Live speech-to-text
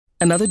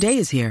Another day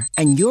is here,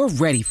 and you're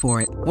ready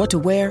for it. What to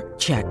wear?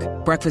 Check.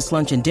 Breakfast,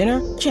 lunch, and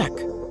dinner? Check.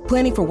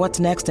 Planning for what's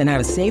next and how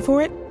to save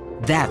for it?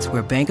 That's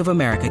where Bank of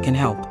America can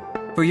help.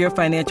 For your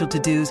financial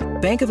to-dos,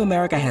 Bank of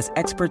America has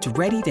experts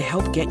ready to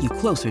help get you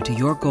closer to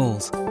your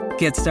goals.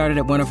 Get started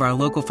at one of our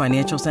local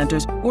financial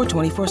centers or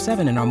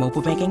 24/7 in our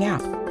mobile banking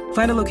app.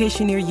 Find a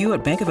location near you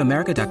at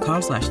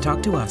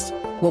bankofamerica.com/talktous.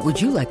 What would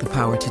you like the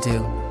power to do?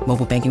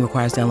 Mobile banking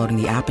requires downloading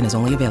the app and is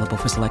only available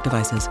for select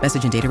devices.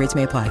 Message and data rates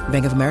may apply.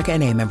 Bank of America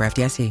N.A., member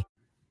FDIC.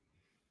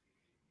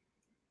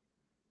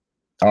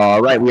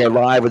 All right, we are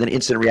live with an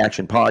instant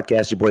reaction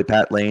podcast. Your boy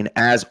Pat Lane,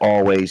 as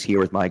always, here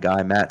with my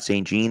guy Matt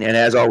St. Jean. And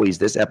as always,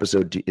 this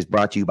episode is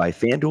brought to you by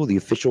FanDuel, the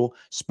official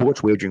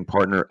sports wagering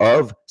partner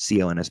of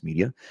CLNS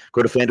Media.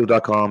 Go to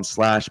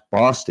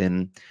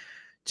FanDuel.com/Boston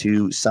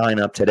to sign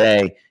up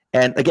today.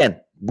 And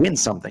again, win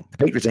something. The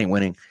Patriots ain't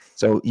winning,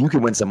 so you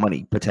can win some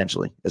money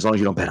potentially, as long as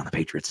you don't bet on the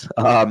Patriots.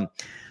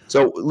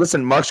 So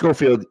listen, Mark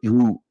Schofield,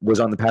 who was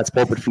on the Pat's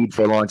Pulpit feed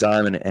for a long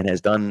time and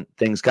has done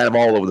things kind of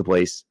all over the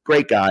place.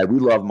 Great guy. We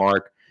love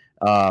Mark.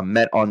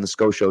 Met on the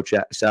Sco Show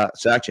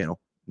Slack channel.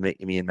 Me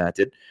and Matt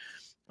did.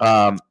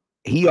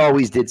 He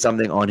always did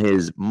something on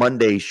his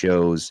Monday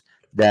shows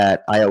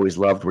that I always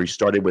loved, where he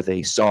started with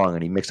a song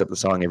and he mixed up the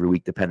song every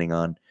week depending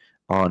on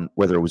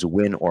whether it was a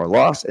win or a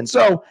loss. And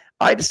so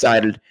I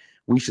decided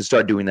we should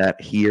start doing that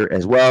here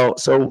as well.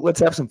 So let's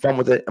have some fun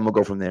with it, and we'll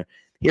go from there.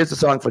 Here's the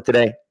song for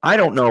today. I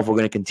don't know if we're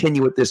going to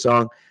continue with this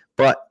song,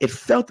 but it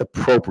felt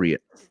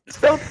appropriate. It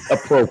felt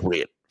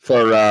appropriate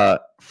for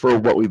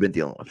what we've been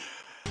dealing with.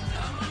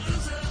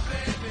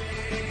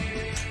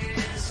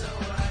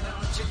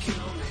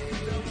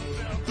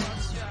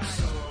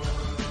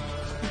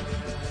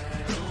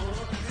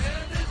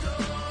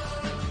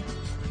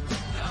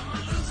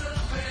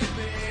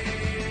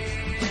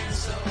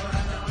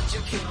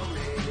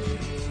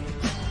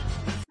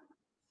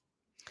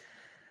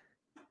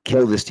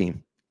 Kill this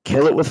team.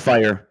 Kill it with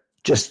fire.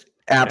 Just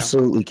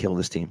absolutely kill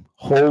this team.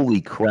 Holy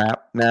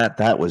crap, Matt.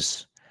 That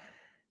was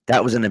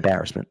an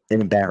embarrassment.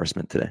 An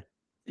embarrassment today.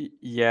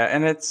 Yeah,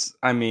 and it's,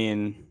 I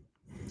mean,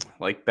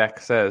 like Beck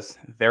says,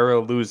 they're a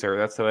loser.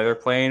 That's the way they're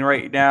playing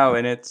right now,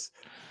 and it's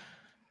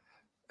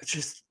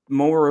just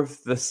more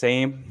of the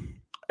same.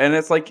 And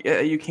it's like,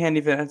 you can't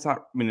even, it's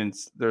not, I mean,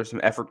 there's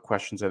some effort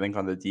questions, I think,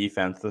 on the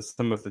defense. There's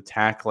some of the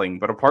tackling.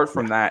 But apart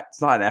from that,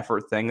 it's not an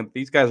effort thing.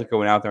 These guys are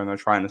going out there and they're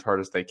trying as hard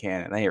as they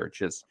can, and they are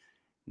just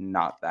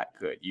not that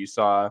good. You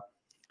saw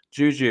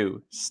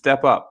Juju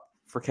step up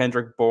for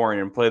Kendrick Bourne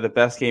and play the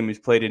best game he's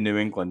played in New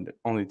England,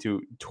 only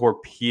to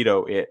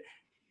torpedo it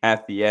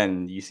at the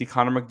end. You see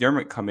Connor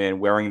McDermott come in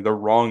wearing the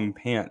wrong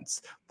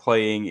pants,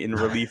 playing in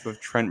relief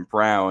of Trent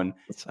Brown,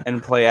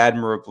 and play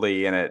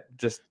admirably, and it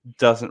just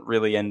doesn't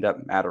really end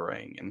up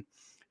mattering.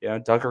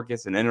 And Duggar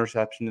gets an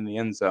interception in the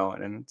end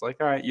zone, and it's like,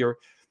 all right, you're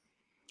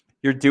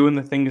doing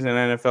the things an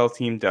NFL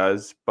team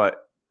does,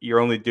 but you're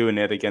only doing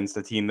it against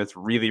a team that's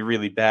really,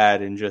 really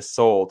bad and just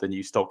sold, and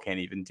you still can't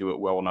even do it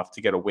well enough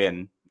to get a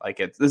win. Like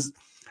it's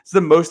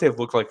the most they've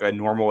looked like a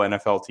normal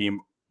NFL team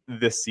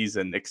this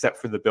season, except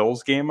for the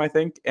Bills game, I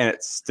think. And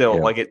it's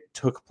still like it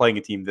took playing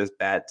a team this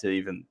bad to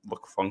even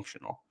look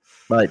functional.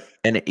 Right.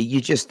 And it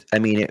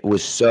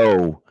was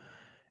so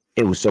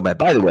bad.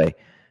 By the way,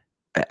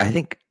 I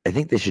think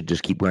they should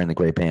just keep wearing the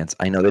gray pants.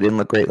 I know they didn't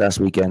look great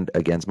last weekend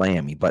against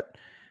Miami, but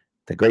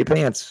the gray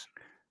pants,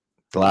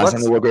 the last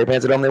time they wore gray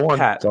pants at home, they won.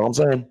 That's all I'm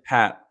saying.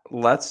 Pat,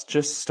 let's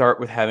just start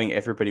with having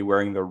everybody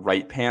wearing the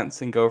right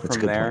pants and go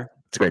from there.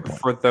 It's a great point.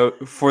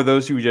 For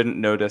those who didn't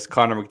notice,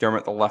 Connor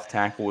McDermott, the left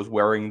tackle, was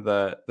wearing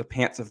the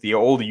pants of the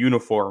old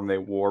uniform they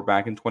wore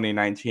back in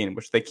 2019,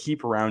 which they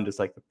keep around as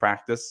like the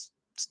practice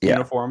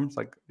uniforms,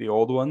 like the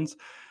old ones.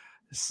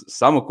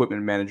 Some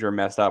equipment manager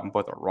messed up and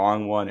put the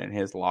wrong one in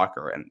his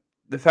locker, and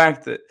the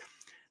fact that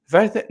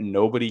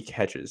nobody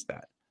catches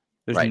that.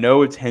 There's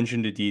no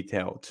attention to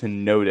detail to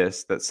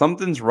notice that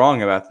something's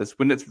wrong about this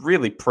when it's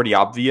really pretty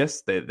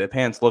obvious. The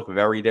pants look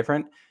very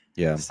different.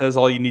 Yeah. It says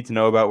all you need to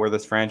know about where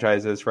this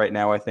franchise is right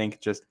now, I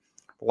think. Just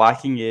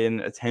lacking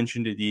in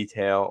attention to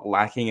detail,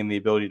 lacking in the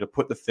ability to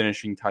put the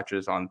finishing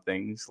touches on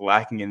things,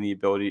 lacking in the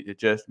ability to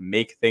just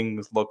make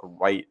things look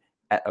right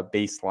at a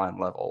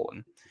baseline level.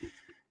 And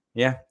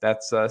yeah,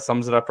 that's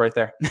sums it up right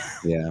there.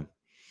 Yeah.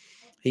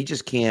 You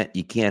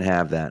can't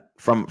have that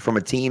from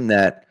a team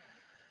that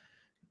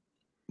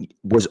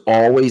was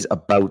always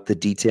about the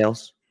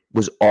details,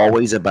 was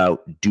always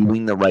about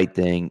doing the right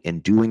thing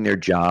and doing their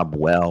job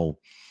well.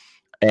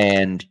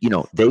 And,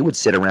 they would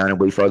sit around and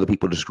wait for other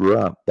people to screw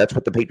up. That's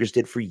what the Patriots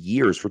did for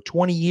years. For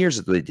 20 years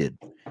that they did.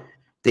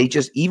 They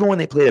just, even when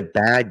they played a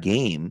bad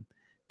game,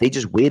 they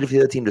just waited for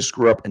the other team to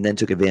screw up and then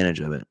took advantage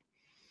of it.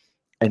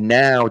 And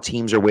now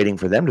teams are waiting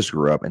for them to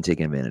screw up and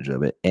taking advantage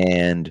of it.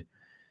 And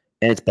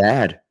it's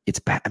bad. It's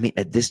bad. I mean,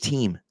 this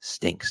team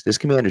stinks. This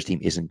Commanders team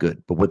isn't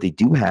good. But what they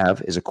do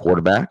have is a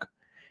quarterback,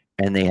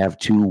 and they have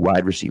two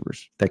wide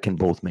receivers that can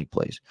both make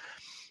plays.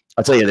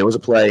 I'll tell you, there was a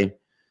play.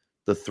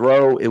 The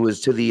throw, it was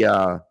to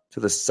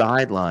the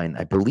sideline.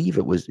 I believe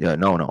it was not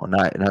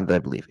that I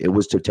believe. It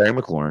was to Terry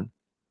McLaurin.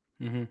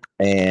 Mm-hmm.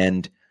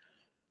 And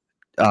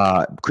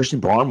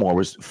Christian Barmore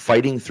was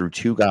fighting through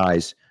two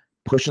guys,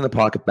 pushing the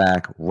pocket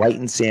back, right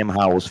in Sam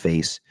Howell's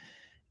face,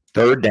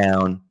 third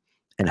down,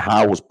 and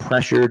Howell was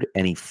pressured,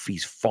 and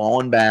he's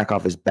fallen back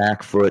off his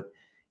back foot,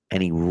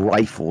 and he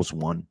rifles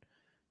one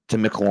to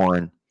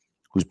McLaurin,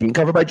 who's being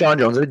covered by John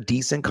Jones, and a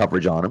decent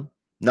coverage on him.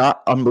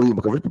 Not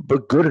unbelievable coverage,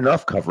 but good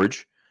enough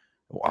coverage.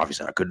 Well,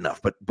 obviously not good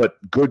enough,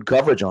 but good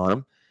coverage on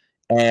him.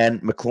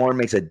 And McLaurin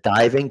makes a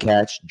diving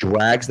catch,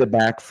 drags the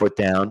back foot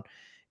down,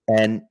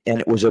 and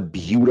it was a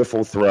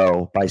beautiful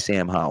throw by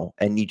Sam Howell.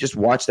 And you just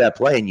watch that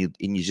play, and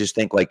you just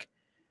think, like,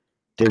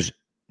 there's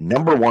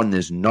number one,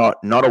 there's not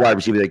a wide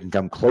receiver that can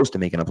come close to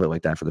making a play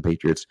like that for the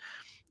Patriots.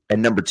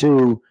 And number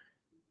two,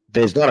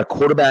 there's not a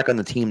quarterback on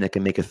the team that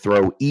can make a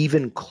throw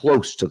even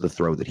close to the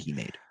throw that he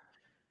made.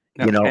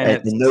 No, you know,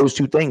 and those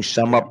two things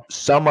sum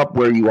up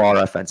where you are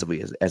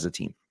offensively as a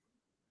team.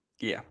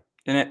 Yeah.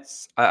 And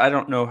I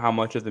don't know how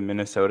much of the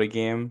Minnesota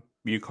game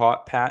you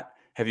caught, Pat.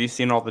 Have you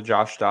seen all the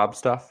Josh Dobbs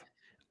stuff?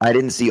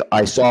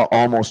 I saw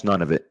almost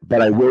none of it,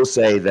 but I will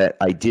say that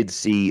I did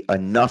see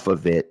enough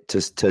of it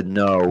to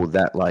know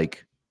that,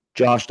 like,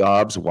 Josh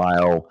Dobbs,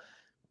 while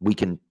we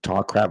can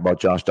talk crap about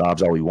Josh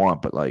Dobbs all we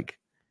want, but, like,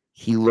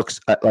 he looks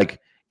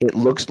like it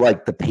looks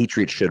like the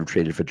Patriots should have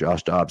traded for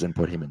Josh Dobbs and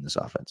put him in this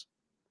offense.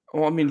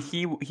 Well, I mean,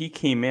 he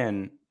came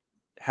in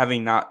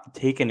having not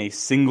taken a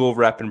single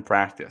rep in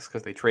practice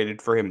because they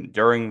traded for him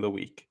during the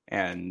week,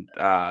 and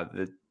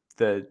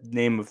the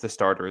name of the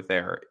starter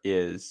there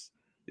is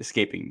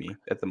escaping me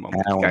at the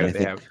moment. Allen, I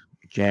think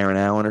Jaron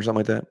Allen or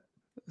something like that.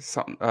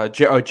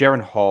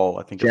 Jaron Hall,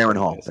 I think. Jaron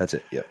Hall, that's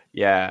it. Yeah.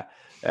 Yeah,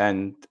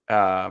 and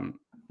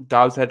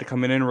Dobbs had to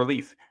come in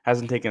relief.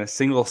 Hasn't taken a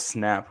single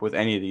snap with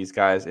any of these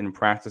guys in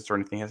practice or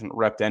anything. Hasn't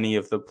repped any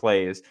of the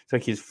plays.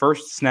 Took his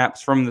first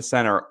snaps from the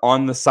center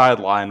on the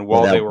sideline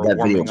while they were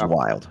warming up.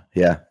 Wild.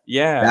 Yeah.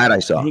 Yeah. That I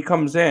saw. And he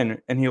comes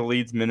in and he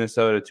leads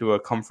Minnesota to a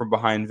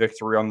come-from-behind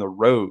victory on the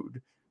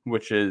road,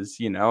 which is,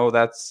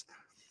 and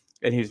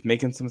he's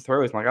making some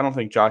throws. Like, I don't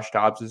think Josh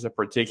Dobbs is a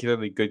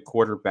particularly good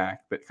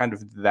quarterback, but kind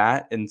of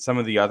that and some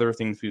of the other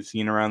things we've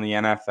seen around the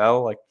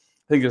NFL, like,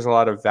 I think there's a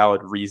lot of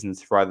valid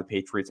reasons for why the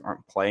Patriots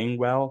aren't playing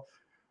well,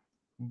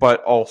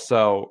 but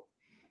also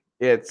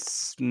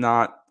it's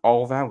not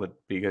all valid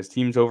because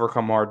teams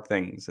overcome hard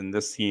things. And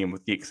this team,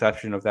 with the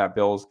exception of that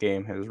Bills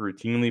game, has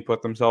routinely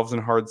put themselves in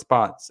hard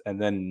spots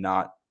and then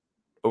not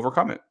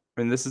overcome it.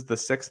 And this is the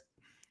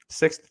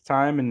sixth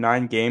time in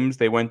 9 games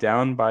they went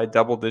down by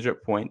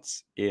double-digit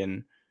points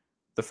in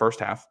the first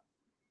half.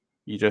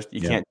 You can't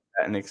do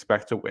that and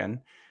expect to win.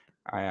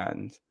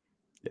 And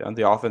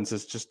the offense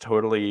is just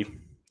totally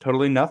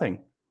nothing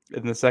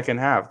in the second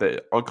half. They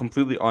are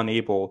completely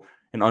unable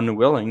and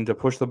unwilling to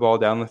push the ball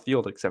down the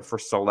field except for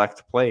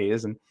select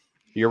plays. And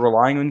you're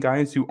relying on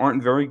guys who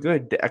aren't very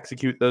good to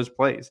execute those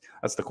plays.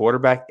 That's the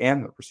quarterback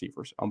and the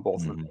receivers on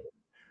both of them.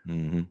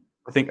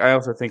 Mm-hmm. I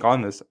also think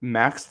on this,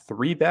 Mac's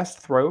 3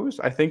 best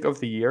throws, I think, of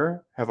the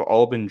year have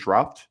all been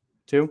dropped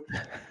too.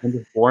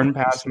 The Bourne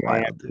pass,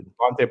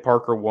 Devontae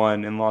Parker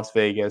won in Las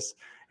Vegas,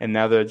 and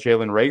now the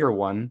Jalen Reagor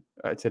won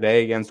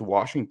today against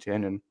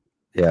Washington. And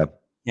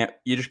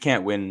you just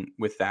can't win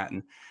with that.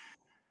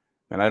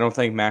 And I don't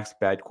think Mac's a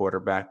bad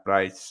quarterback, but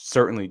I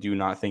certainly do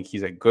not think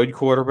he's a good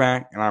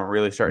quarterback. And I'm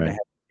really starting to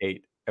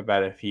hesitate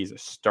about if he's a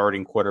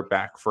starting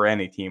quarterback for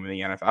any team in the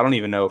NFL. I don't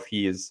even know if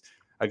he is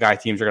a guy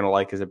teams are going to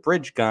like as a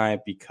bridge guy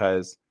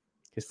because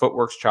his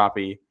footwork's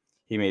choppy.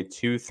 He made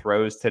 2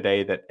 throws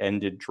today that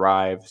ended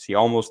drives. He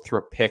almost threw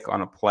a pick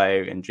on a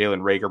play, and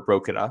Jalen Reagor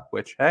broke it up,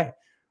 which, hey,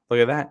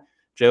 look at that.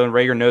 Jalen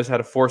Reagor knows how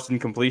to force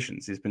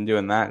incompletions. He's been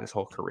doing that his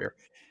whole career.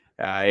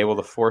 Able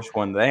to force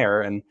one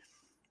there, and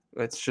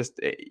it's just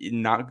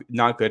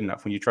not good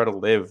enough. When you try to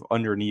live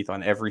underneath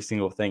on every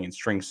single thing and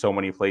string so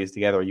many plays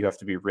together, you have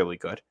to be really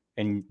good.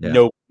 And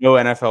no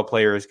NFL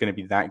player is going to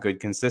be that good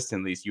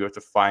consistently, so you have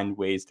to find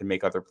ways to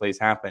make other plays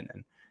happen.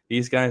 And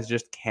these guys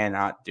just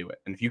cannot do it.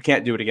 And if you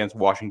can't do it against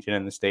Washington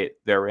and the state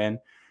they're in,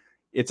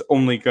 it's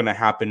only going to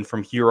happen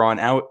from here on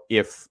out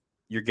if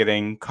you're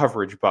getting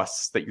coverage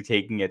busts that you're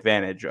taking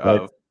advantage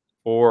of.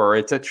 Or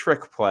it's a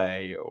trick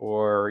play,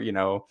 or,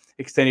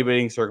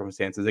 extenuating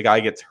circumstances. A guy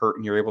gets hurt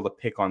and you're able to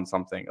pick on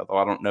something. Although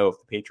I don't know if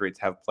the Patriots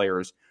have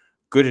players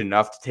good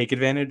enough to take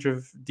advantage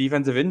of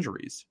defensive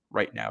injuries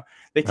right now.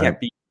 They can't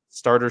be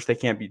starters. They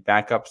can't be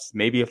backups.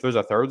 Maybe if there's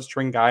a third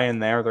string guy in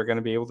there, they're going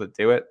to be able to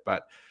do it.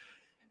 But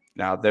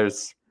now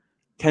there's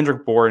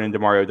Kendrick Bourne and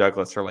Demario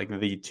Douglas are like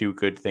the 2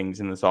 good things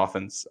in this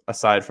offense,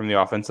 aside from the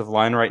offensive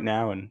line right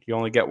now. And you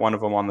only get one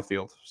of them on the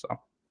field. So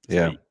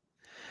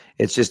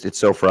it's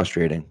so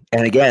frustrating.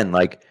 And again,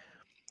 like,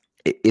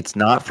 it's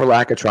not for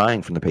lack of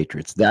trying from the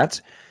Patriots.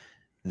 That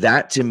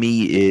to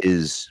me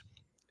is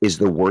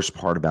the worst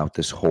part about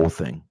this whole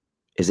thing,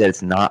 is that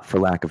it's not for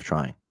lack of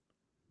trying.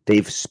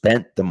 They've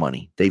spent the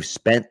money. They've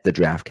spent the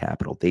draft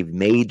capital. They've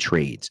made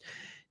trades.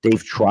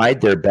 They've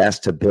tried their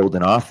best to build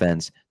an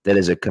offense that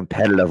is a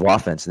competitive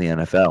offense in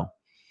the NFL.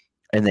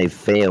 And they've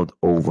failed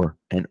over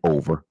and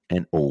over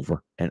and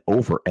over and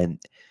over.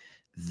 And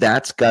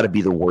that's got to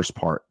be the worst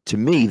part. To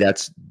me,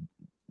 that's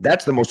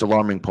That's the most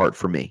alarming part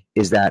for me,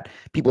 is that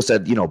people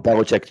said,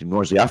 Belichick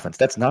ignores the offense.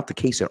 That's not the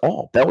case at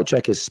all.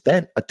 Belichick has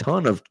spent a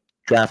ton of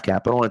draft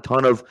capital and a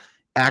ton of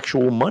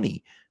actual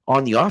money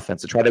on the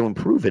offense to try to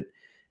improve it,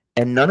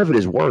 and none of it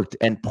has worked.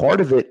 And part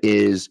of it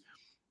is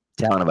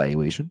talent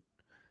evaluation.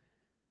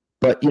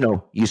 But,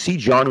 you see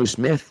Jonnu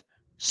Smith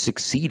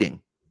succeeding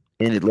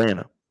in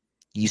Atlanta.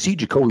 You see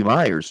Jacoby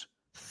Myers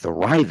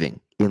thriving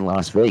in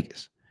Las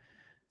Vegas.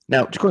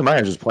 Now, Jacoby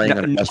Myers is playing on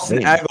a best Nelson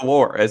team.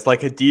 Aguilar as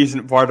like a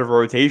decent part of a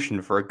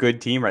rotation for a good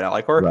team right now.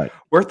 Like we're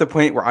at the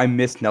point where I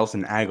miss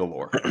Nelson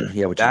Aguilar.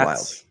 Yeah, which is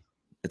wild.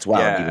 It's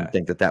wild to even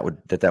think that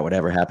would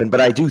ever happen.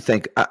 But I do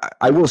think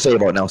I will say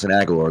about Nelson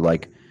Aguilar,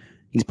 like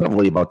he's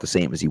probably about the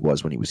same as he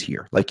was when he was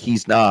here. Like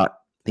he's not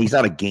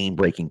a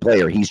game-breaking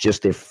player. He's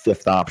just their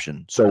fifth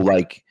option. So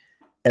like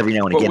every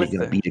now and again, he's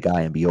going to beat a guy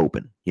and be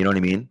open. You know what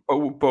I mean?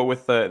 But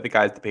with the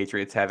guys the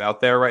Patriots have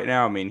out there right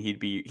now, I mean, he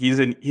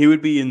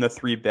would be in the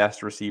three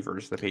best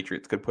receivers the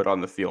Patriots could put on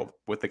the field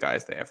with the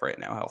guys they have right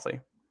now healthy.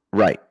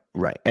 Right.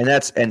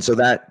 And so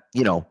that,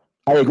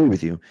 I agree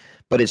with you,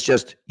 but it's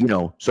just,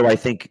 so I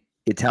think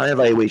Italian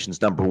evaluation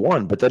is number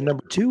one, but then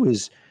number two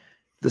is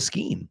the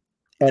scheme.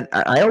 And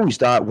I always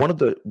thought one of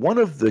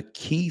the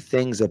key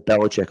things that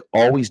Belichick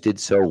always did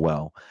so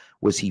well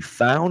was he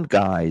found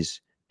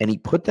guys and he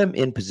put them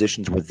in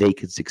positions where they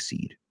could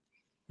succeed.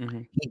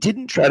 Mm-hmm. He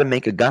didn't try to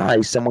make a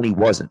guy someone he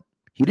wasn't.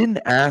 He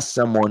didn't ask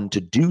someone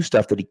to do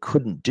stuff that he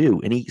couldn't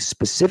do. And he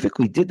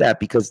specifically did that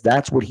because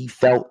that's what he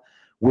felt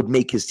would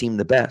make his team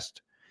the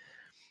best.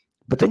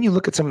 But then you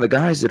look at some of the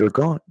guys that are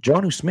gone.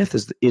 Jonnu Smith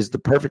is the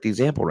perfect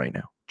example right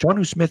now.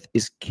 Jonnu Smith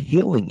is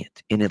killing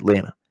it in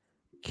Atlanta.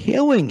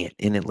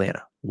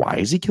 Why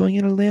is he killing it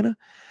in Atlanta?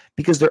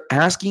 Because they're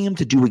asking him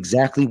to do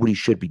exactly what he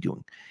should be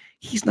doing.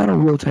 He's not a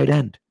real tight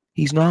end.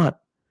 He's not.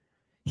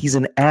 He's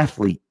an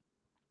athlete.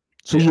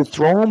 So you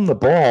throw him the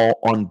ball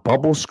on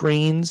bubble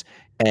screens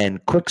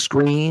and quick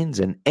screens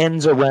and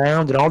ends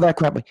around and all that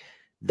crap.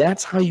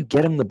 That's how you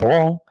get him the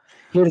ball.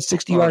 He had a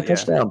 60-yard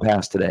touchdown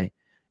pass today.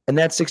 And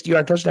that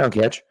 60-yard touchdown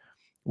catch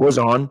was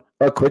on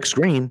a quick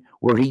screen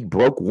where he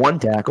broke one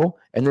tackle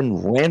and then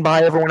ran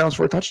by everyone else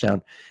for a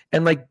touchdown.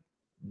 And like,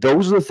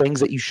 those are the things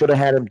that you should have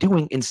had him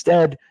doing.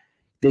 Instead,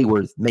 they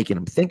were making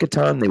him think a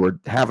ton. They were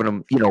having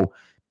him,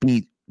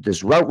 be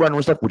this route runner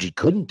and stuff, which he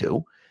couldn't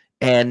do.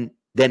 And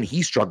then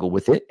he struggled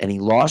with it and he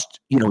lost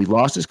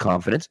his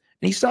confidence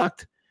and he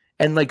sucked.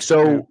 And like,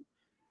 so,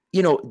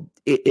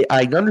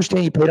 I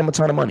understand you paid him a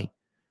ton of money,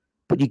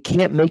 but you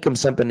can't make him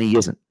something he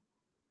isn't.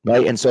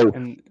 Right. And so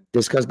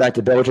this comes back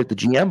to Belichick, the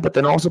GM, but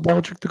then also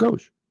Belichick, the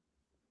coach.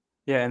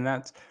 Yeah, and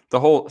that's the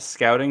whole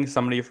scouting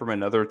somebody from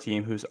another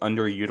team who's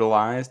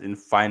underutilized and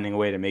finding a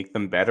way to make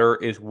them better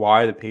is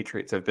why the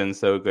Patriots have been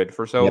so good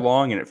for so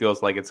long, and it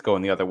feels like it's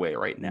going the other way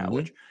right now,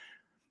 which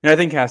I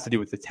think has to do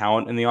with the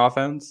talent in the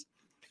offense.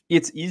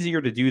 It's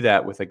easier to do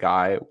that with a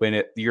guy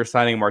when you're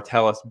signing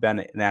Martellus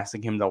Bennett and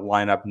asking him to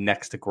line up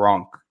next to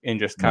Gronk and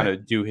just kind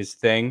of do his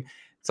thing.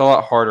 It's a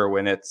lot harder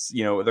when it's,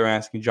 they're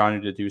asking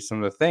Johnny to do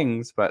some of the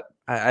things, but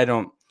I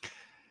don't.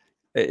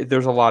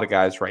 There's a lot of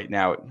guys right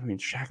now. I mean,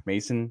 Shaq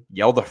Mason,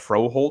 Yelda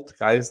Froholt,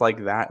 guys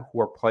like that who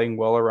are playing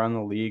well around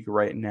the league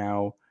right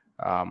now,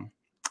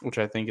 which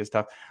I think is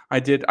tough. I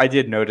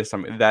did notice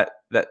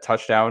that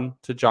touchdown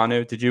to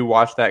Jonnu. Did you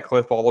watch that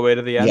clip all the way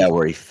to the end? Yeah,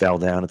 where he fell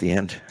down at the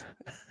end.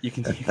 You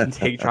can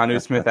take Jonnu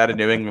Smith out of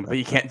New England, but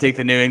you can't take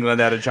the New England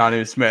out of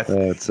Jonnu Smith.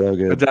 Oh, it's so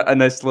good. A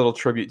nice little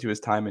tribute to his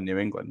time in New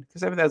England.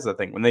 Because that's the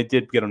thing. When they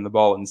did get him the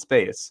ball in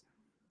space,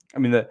 I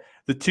mean,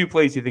 the two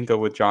plays you think of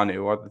with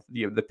Jonnu are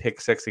the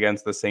pick six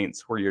against the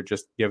Saints, where you're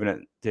just giving it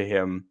to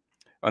him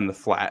on the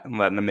flat and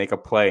letting him make a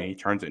play, and he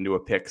turns it into a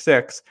pick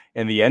six.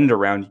 And the end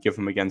around you give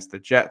him against the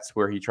Jets,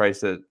 where he tries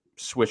to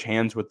switch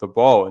hands with the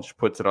ball and just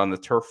puts it on the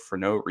turf for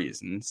no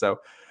reason. So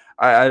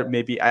I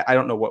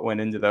don't know what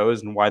went into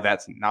those and why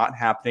that's not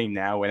happening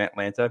now in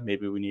Atlanta.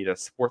 Maybe we need a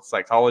sports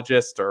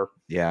psychologist or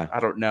I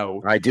don't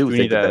know. I do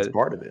think that's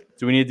part of it.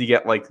 Do we need to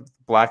get like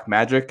black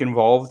magic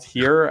involved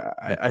here?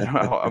 I don't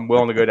know. I'm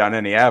willing to go down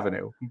any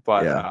avenue,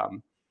 but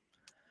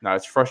no,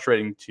 it's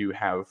frustrating to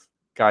have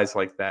guys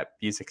like that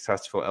be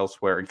successful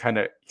elsewhere, and kind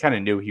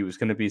of knew he was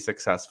going to be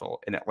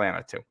successable in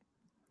Atlanta too.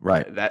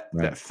 Right.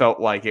 That felt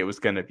like it was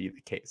going to be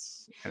the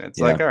case, and it's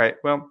like, all right,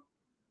 well.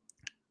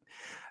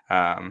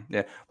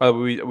 Well,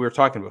 we were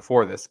talking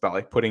before this about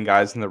like putting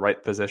guys in the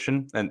right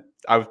position, and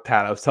I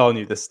was telling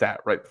you this stat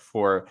right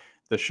before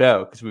the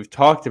show because we've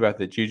talked about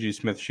the Juju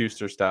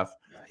Smith-Schuster stuff,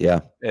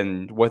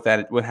 and what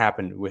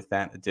happened with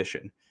that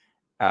addition.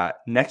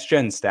 Next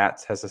Gen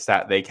Stats has a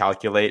stat they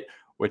calculate,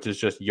 which is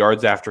just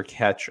yards after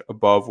catch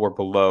above or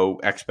below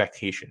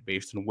expectation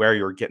based on where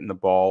you're getting the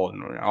ball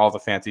and all the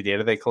fancy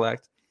data they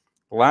collect.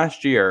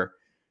 Last year,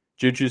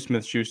 Juju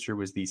Smith-Schuster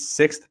was the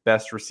sixth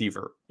best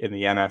receiver in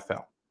the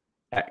NFL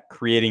at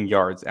creating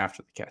yards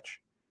after the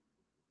catch.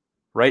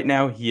 Right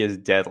now, he is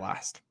dead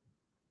last.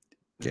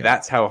 Yeah.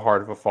 That's how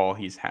hard of a fall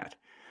he's had.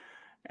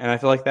 And I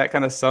feel like that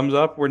kind of sums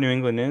up where New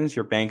England is.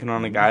 You're banking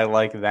on a guy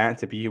like that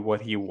to be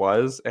what he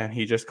was, and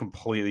he just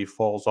completely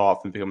falls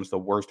off and becomes the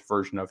worst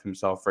version of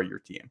himself for your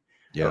team.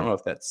 I don't know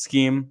if that's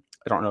scheme.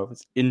 I don't know if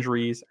it's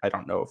injuries. I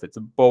don't know if it's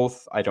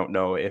both. I don't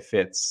know if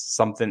it's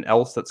something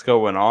else that's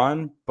going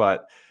on.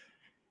 But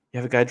you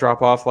have a guy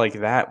drop off like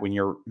that when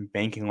you're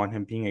banking on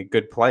him being a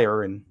good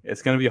player, and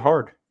it's going to be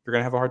hard. You're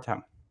going to have a hard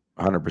time.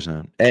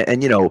 100%.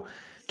 And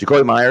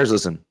Jacoby Myers,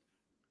 listen,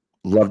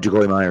 love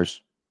Jacoby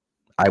Myers.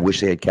 I wish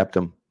they had kept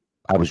him.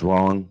 I was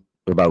wrong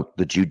about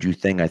the Juju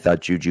thing. I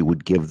thought Juju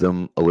would give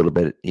them a little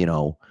bit,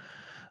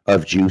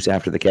 of juice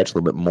after the catch, a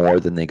little bit more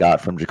than they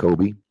got from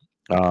Jacoby.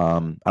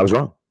 I was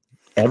wrong.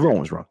 Everyone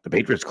was wrong. The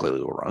Patriots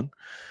clearly were wrong,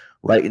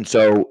 right? And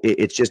so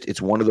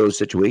it's one of those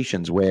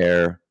situations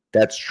where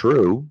that's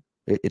true.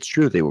 It's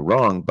true they were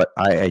wrong, but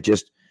I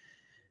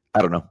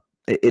don't know.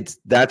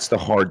 That's the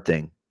hard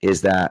thing,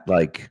 is that,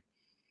 like,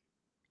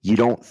 you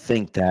don't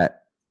think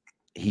that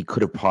he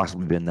could have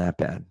possibly been that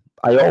bad.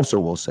 I also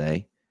will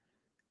say,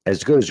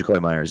 as good as Jacoby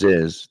Myers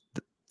is,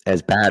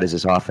 as bad as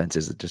his offense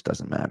is, it just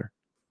doesn't matter,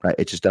 right?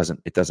 It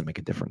doesn't make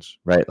a difference,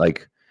 right?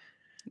 Like,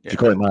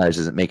 Jacoby Myers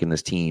isn't making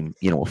this team,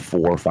 a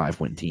 4 or 5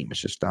 win team. It's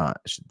just not.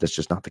 That's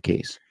just not the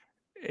case.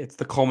 It's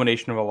the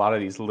culmination of a lot of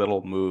these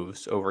little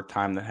moves over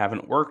time that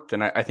haven't worked.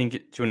 And I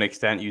think to an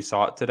extent you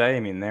saw it today. I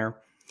mean,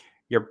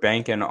 you're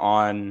banking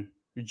on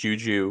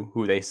Juju,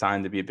 who they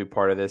signed to be a big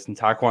part of this, and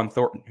Tyquan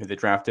Thornton, who they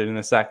drafted in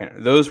the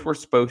second. Those were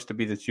supposed to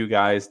be the two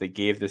guys that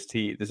gave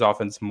this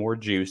offense more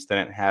juice than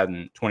it had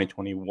in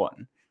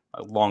 2021.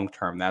 Long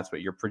term, that's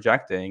what you're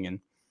projecting. And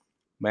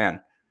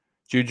man,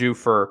 Juju,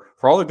 for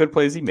all the good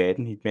plays he made,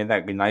 and he made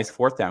that nice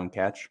 4th down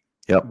catch,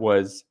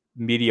 was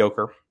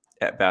mediocre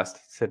at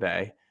best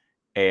today,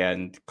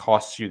 and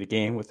costs you the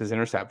game with his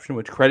interception,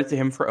 which credit to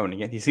him for owning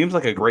it. He seems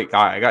like a great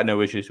guy. I got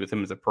no issues with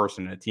him as a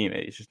person and a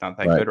teammate. He's just not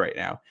that good right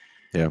now.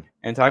 Yeah.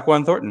 And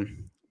Tyquan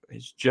Thornton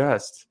is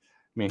just,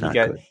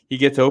 he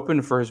gets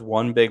open for his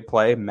one big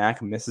play.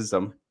 Mac misses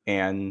him.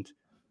 And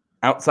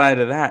outside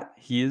of that,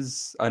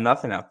 he's a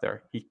nothing out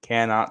there. He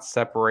cannot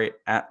separate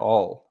at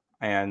all.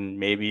 And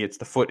maybe it's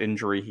the foot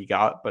injury he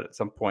got, but at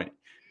some point,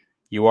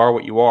 you are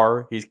what you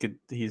are.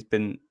 He's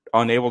been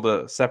unable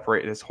to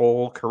separate his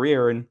whole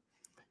career, and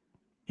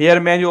he had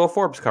Emmanuel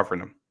Forbes covering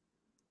him.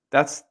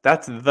 That's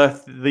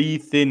the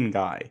thin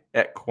guy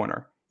at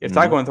corner. If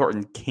Tyquan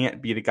Thornton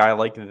can't beat a guy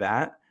like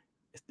that,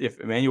 if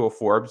Emmanuel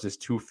Forbes is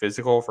too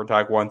physical for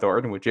Tyquan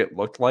Thornton, which it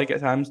looked like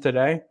at times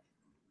today,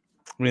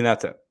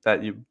 that's it.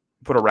 That you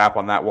put a wrap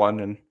on that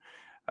one, and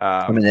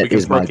that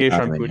is my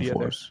guy, Emmanuel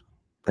Forbes.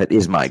 That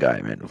is my guy,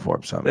 Emmanuel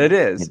Forbes. It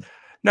is.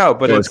 No,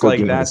 but it's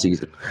like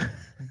that.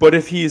 But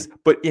if he's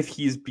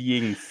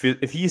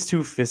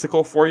too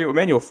physical for you,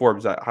 Emmanuel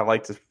Forbes, I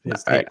like his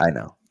tape. I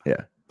know.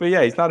 Yeah. But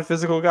yeah, he's not a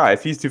physical guy.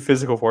 If he's too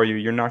physical for you,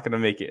 you're not going to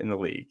make it in the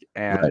league.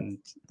 And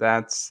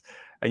a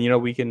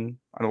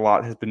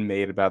lot has been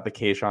made about the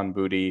Kayshon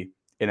Boutte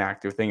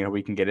inactive thing, and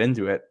we can get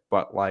into it.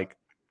 But like,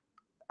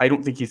 I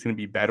don't think he's going to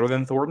be better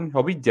than Thornton.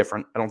 He'll be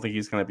different. I don't think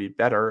he's going to be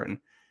better. And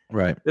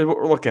right, is what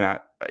we're looking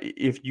at.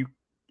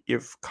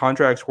 If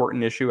contracts weren't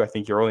an issue, I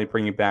think you're only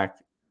bringing back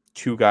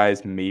 2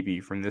 guys maybe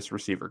from this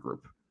receiver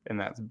group, and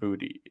that's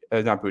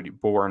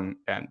Bourne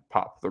and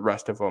Pop. The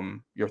rest of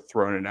them, you're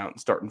throwing it out and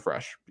starting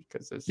fresh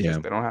because they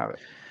don't have it.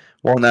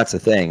 Well, and that's the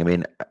thing. I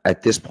mean,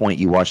 at this point,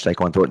 you watch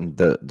Tyquan Thornton,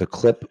 the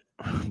clip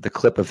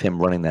of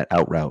him running that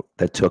out route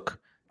that took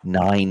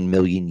 9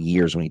 million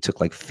years, when he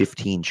took like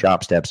 15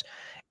 chop steps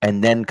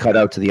and then cut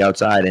out to the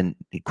outside, and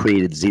he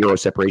created 0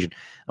 separation.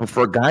 And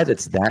for a guy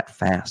that's that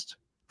fast,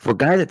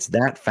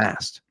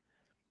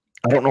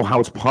 I don't know how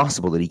it's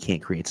possible that he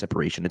can't create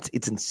separation.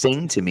 It's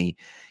insane to me.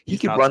 He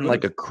could run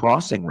like a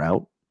crossing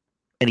route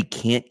and he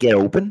can't get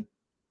open.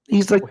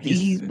 He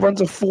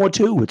runs a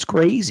 4.2. It's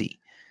crazy.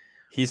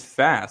 He's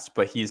fast,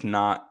 but he's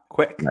not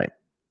quick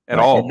at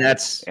all.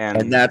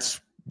 And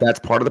that's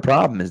part of the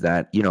problem, is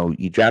that,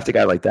 you draft a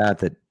guy like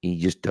that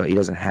he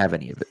doesn't have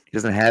any of it. He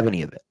doesn't have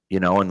any of it,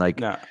 and like,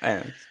 no,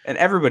 and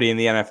everybody in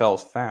the NFL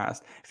is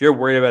fast. If you're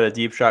worried about a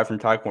deep shot from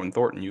Tyquan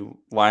Thornton, you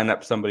line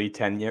up somebody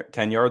 10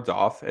 yards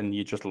off and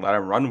you just let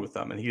him run with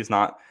them, and he's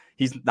not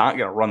going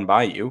to run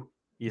by you.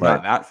 He's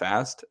not that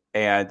fast.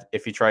 And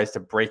if he tries to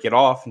break it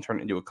off and turn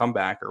it into a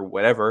comeback or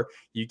whatever,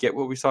 you get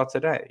what we saw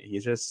today.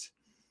 It's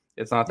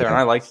not there. Yeah. And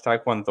I liked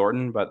Tyquan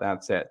Thornton, but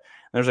that's it.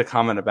 There's a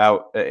comment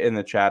in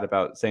the chat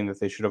about saying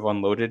that they should have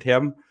unloaded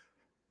him.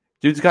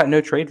 Dude's got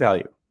no trade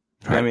value.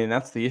 Right. I mean,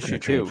 that's the issue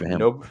too.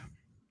 Nope.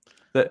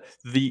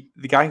 The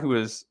guy who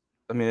was,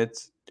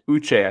 it's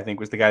Uche, I think,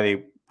 was the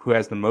guy who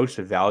has the most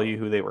value,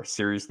 who they were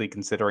seriously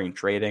considering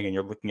trading, and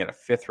you're looking at a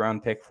 5th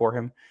round pick for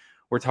him.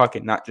 We're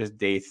talking not just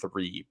day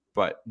 3,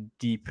 but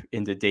deep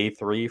into day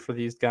 3 for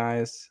these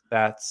guys.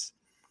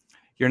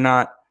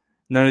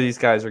 None of these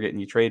guys are getting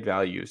you trade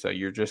value, so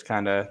you're just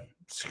kind of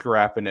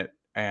scrapping it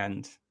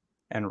and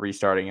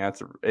restarting.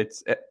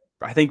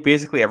 I think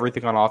basically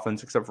everything on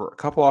offense except for a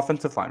couple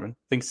offensive linemen.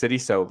 I think City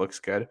So looks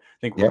good. I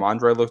think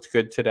Ramondre looked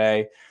good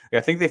today. I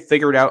think they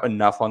figured out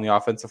enough on the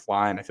offensive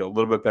line. I feel a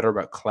little bit better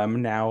about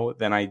Clem now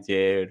than I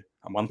did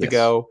a month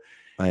ago.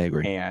 I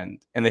agree. And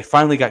they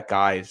finally got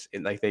guys,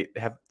 and like they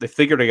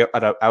figured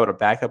out a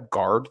backup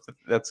guard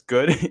that's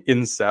good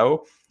in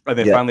So. And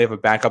they finally have a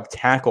backup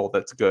tackle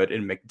that's good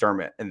in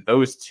McDermott, and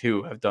those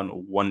two have done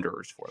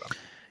wonders for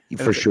them.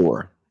 For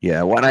sure.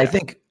 Yeah. Well, and I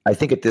think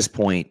at this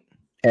point,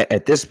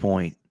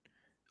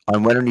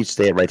 Unwender needs to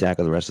stay at right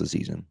tackle the rest of the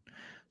season.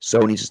 So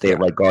needs to stay at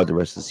right guard the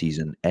rest of the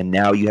season. And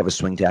now you have a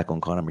swing tackle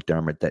in Connor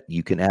McDermott that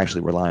you can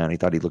actually rely on. He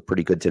thought he looked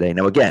pretty good today.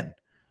 Now, again,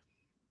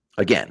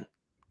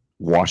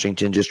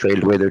 Washington just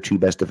traded away their two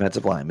best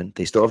defensive linemen.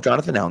 They still have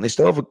Jonathan Allen. They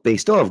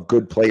still have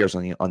good players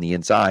on the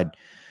inside.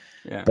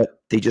 Yeah.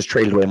 But they just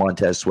traded away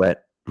Montez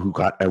Sweat, who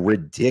got a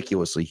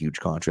ridiculously huge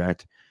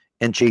contract,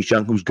 and Chase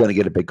Young, who's going to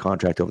get a big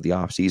contract over the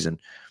offseason.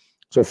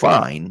 So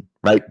fine,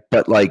 right?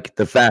 But like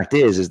the fact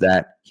is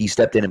that he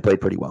stepped in and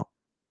played pretty well.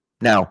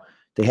 Now,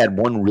 they had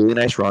one really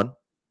nice run.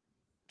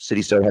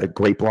 City Star had a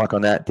great block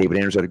on that. David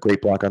Andrews had a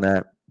great block on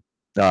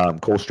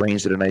that. Cole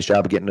Strange did a nice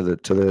job of getting to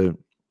the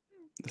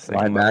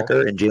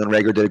linebacker, and Jalen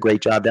Reagor did a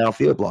great job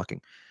downfield blocking.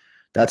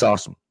 That's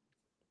awesome.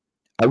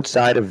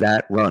 Outside of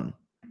that run,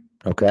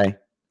 okay?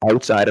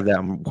 Outside of that,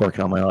 I'm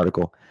working on my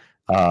article,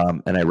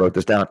 and I wrote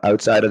this down.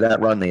 Outside of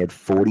that run, they had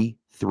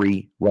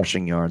 43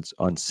 rushing yards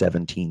on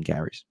 17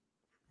 carries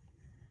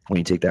when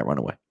you take that run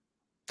away.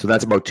 So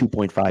that's about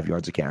 2.5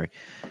 yards a carry.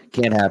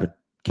 Can't happen.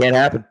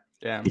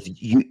 Yeah. If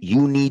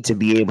you need to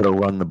be able to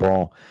run the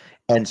ball.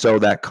 And so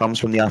that comes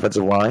from the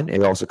offensive line.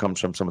 It also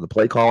comes from some of the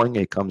play calling.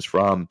 It comes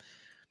from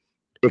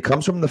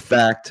the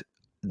fact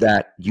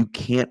that you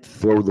can't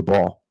throw the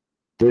ball.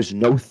 There's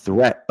no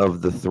threat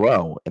of the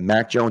throw. And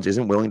Mac Jones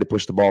isn't willing to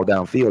push the ball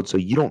downfield. So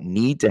you don't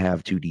need to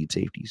have two deep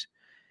safeties.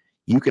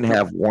 You can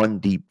have one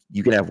deep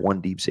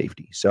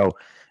safety. So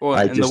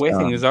the way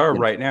things are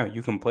right now,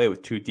 you can play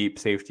with two deep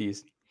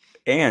safeties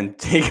and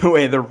take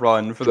away the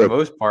run for the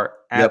most part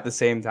at the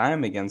same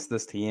time against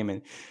this team.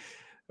 And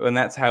when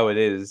that's how it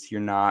is,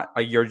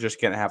 you're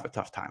just going to have a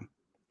tough time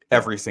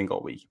every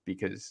single week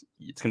because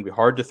it's going to be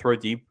hard to throw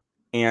deep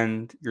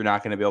and you're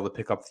not going to be able to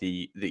pick up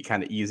the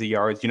kind of easy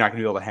yards. You're not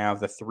going to be able to have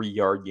the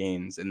 3-yard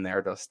gains in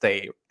there to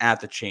stay at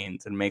the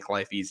chains and make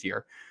life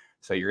easier.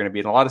 So you're going to be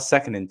in a lot of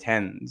 2nd and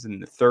 10s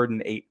and 3rd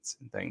and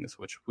 8s and things,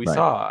 which we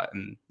saw,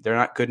 and they're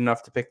not good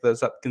enough to pick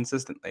those up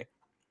consistently.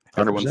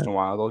 100%. Every once in a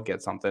while they'll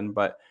get something,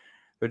 but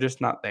they're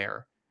just not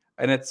there.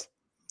 And it's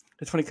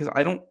funny because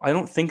I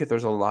don't think that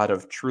there's a lot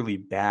of truly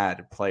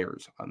bad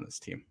players on this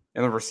team.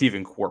 And the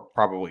receiving corps,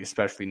 probably,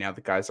 especially now the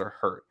guys are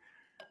hurt.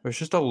 There's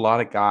just a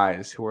lot of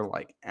guys who are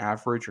like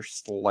average or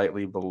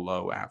slightly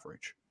below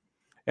average.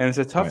 And it's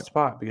a tough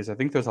spot because I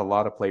think there's a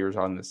lot of players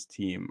on this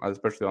team,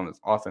 especially on this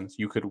offense,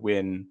 you could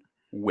win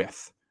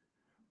with.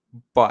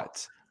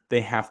 But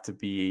they have to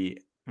be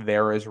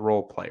there as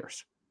role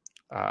players.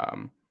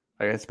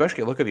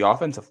 Especially look at the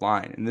offensive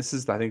line. And this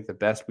is, I think, the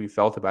best we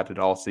felt about it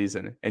all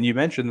season. And you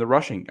mentioned the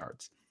rushing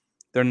yards.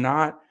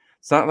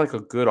 It's not like a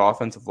good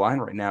offensive line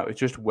right now. It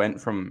just went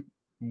from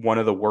one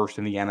of the worst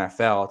in the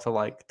NFL to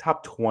like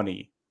top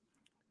 20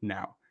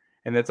 now.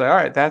 And it's like, all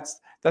right,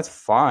 that's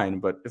fine.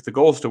 But if the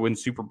goal is to win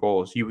Super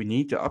Bowls, you would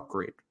need to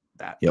upgrade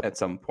that at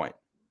some point.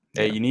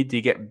 Yeah. You need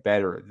to get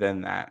better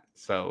than that.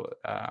 So,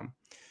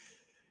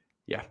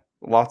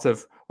 lots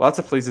of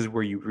places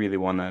where you really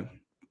want to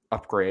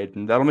upgrade,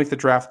 and that'll make the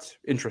draft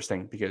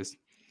interesting because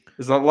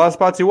there's a lot of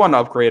spots you want to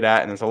upgrade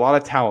at, and there's a lot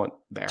of talent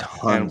there.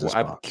 And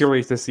I'm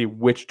curious to see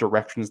which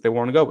directions they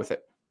want to go with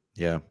it.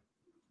 Yeah,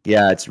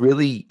 it's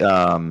really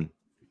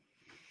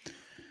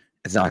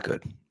it's not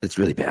good. It's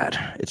really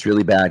bad. It's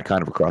really bad,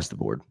 kind of across the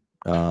board.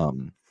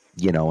 And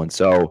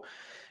so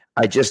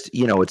I just,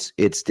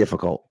 it's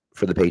difficult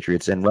for the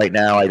Patriots. And right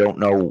now, I don't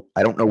know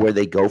where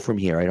they go from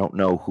here. I don't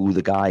know who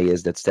the guy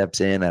is that steps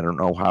in. I don't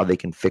know how they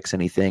can fix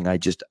anything. I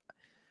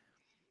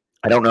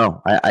don't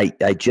know.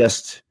 I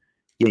just,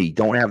 you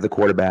don't have the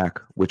quarterback,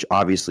 which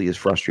obviously is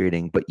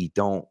frustrating, but you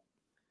don't.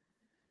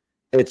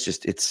 It's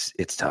just,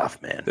 it's tough,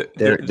 man.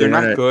 They're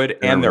not good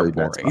and they're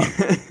boring.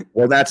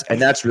 Well,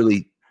 that's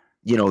really,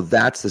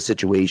 that's the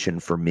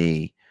situation for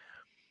me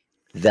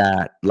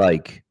that,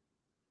 like,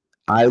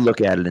 I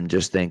look at it and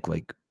just think,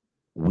 like,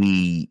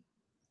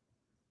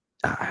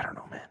 I don't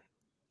know, man.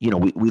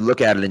 We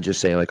look at it and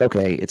just say, like,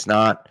 okay,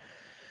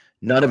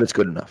 none of it's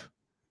good enough.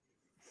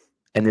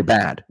 And they're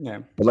bad. Yeah.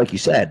 But like you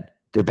said,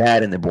 they're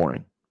bad and they're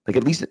boring. Like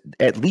at least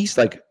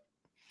like,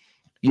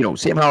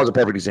 Sam Howell's a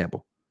perfect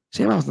example.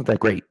 Sam Howell's not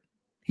that great.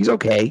 He's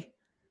okay.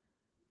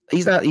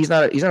 He's not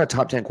a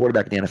top 10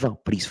 quarterback in the NFL,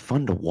 but he's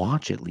fun to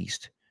watch at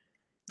least.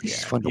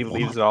 He's fun to watch.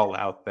 He leaves it all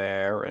out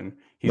there and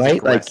he's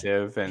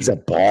aggressive, and he's a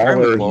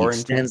baller. He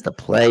extends the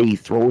play. He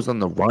throws on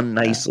the run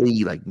nicely.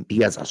 Yeah. Like he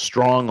has a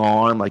strong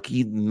arm. Like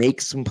he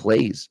makes some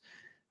plays.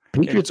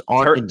 Patriots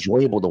aren't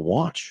enjoyable to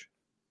watch.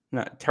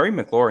 No, Terry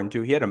McLaurin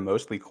too. He had a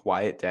mostly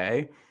quiet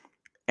day,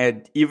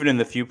 and even in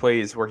the few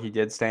plays where he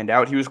did stand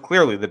out, he was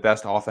clearly the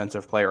best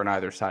offensive player on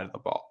either side of the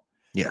ball.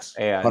 Yes,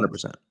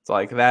 100%. It's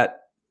like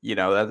that.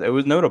 That it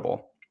was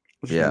notable.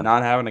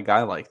 Not having a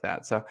guy like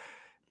that. So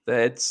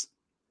that's.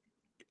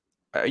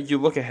 You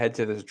look ahead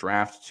to this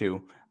draft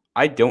too.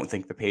 I don't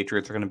think the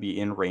Patriots are going to be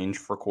in range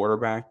for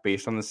quarterback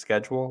based on the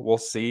schedule. We'll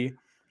see.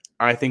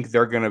 I think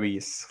they're going to be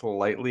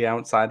slightly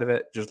outside of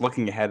it. Just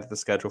looking ahead at the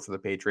schedule for the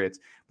Patriots,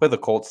 play the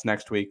Colts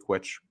next week,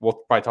 which we'll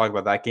probably talk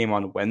about that game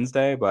on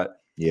Wednesday.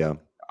 But Yeah,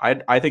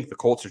 I think the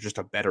Colts are just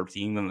a better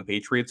team than the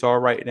Patriots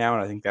are right now,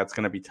 and I think that's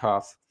going to be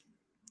tough.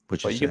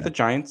 But you get the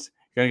Giants.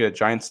 You're going to get a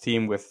Giants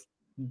team with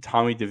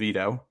Tommy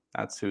DeVito.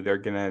 That's who they're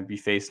going to be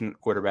facing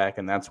at quarterback,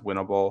 and that's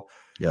winnable.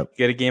 Yep. You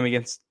get a game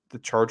against the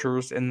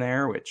Chargers in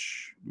there,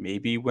 which may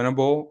be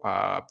winnable.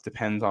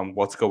 Depends on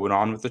what's going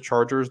on with the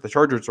Chargers. The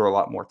Chargers are a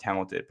lot more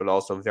talented, but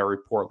also very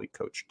poorly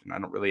coached, and I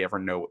don't really ever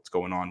know what's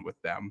going on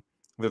with them.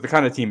 They're the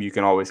kind of team you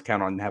can always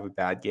count on to have a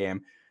bad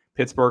game.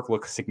 Pittsburgh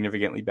looks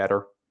significantly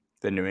better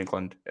than New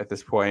England at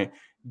this point.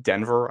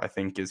 Denver, I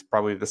think, is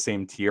probably the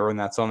same tier, and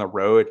that's on the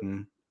road,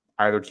 and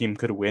either team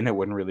could win. It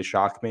wouldn't really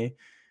shock me.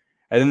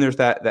 And then there's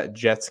that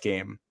Jets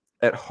game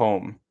at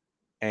home,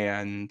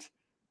 and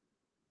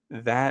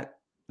that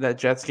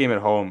Jets game at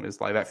home is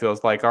like, that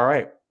feels like, all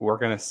right, we're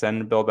going to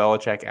send Bill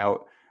Belichick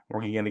out. We're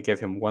going to give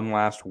him one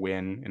last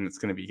win, and it's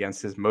going to be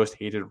against his most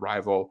hated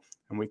rival,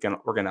 and we're going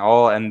to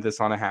all end this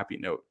on a happy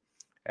note.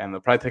 And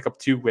they'll probably pick up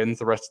 2 wins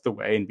the rest of the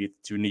way and beat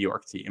the 2 New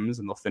York teams,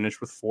 and they'll finish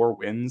with 4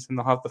 wins, and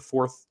they'll have the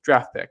 4th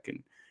draft pick.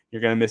 And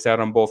you're going to miss out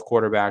on both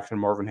quarterbacks and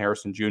Marvin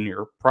Harrison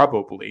Jr.,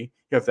 probably,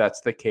 if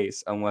that's the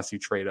case, unless you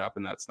trade up,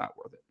 and that's not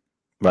worth it.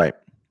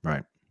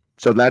 Right.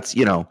 So that's,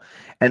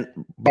 and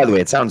by the way,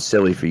 it sounds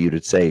silly for you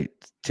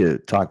to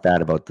talk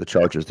bad about the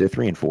Chargers. They're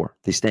 3-4.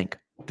 They stink.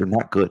 They're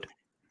not good.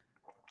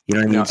 You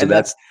know what I mean? No, so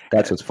that's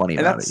what's funny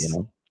about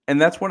it, And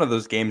that's one of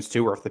those games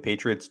too, where if the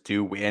Patriots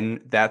do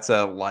win, that's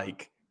a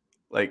like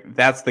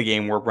that's the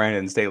game where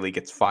Brandon Staley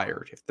gets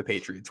fired if the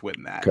Patriots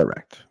win that.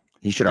 Correct.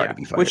 He should already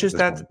be fired.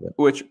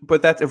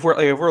 But that's if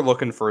we're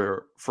looking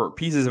for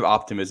pieces of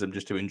optimism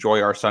just to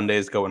enjoy our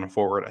Sundays going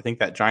forward. I think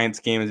that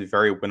Giants game is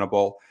very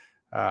winnable.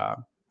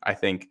 I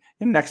think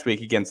next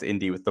week against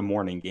Indy with the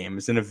morning game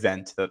is an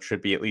event that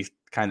should be at least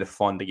kind of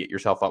fun to get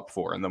yourself up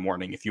for in the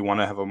morning if you want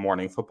to have a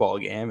morning football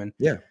game. And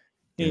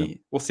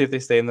we'll see if they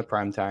stay in the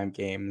primetime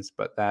games.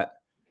 But that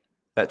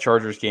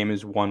Chargers game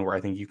is one where I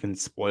think you can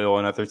spoil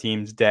another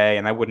team's day,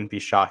 and I wouldn't be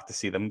shocked to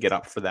see them get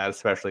up for that,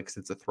 especially because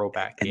it's a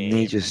throwback game.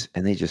 They just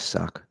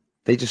suck.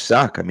 They just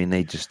suck. I mean,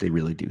 they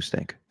really do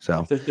stink.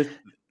 So the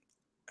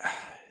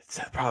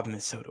problem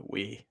is so do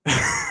we.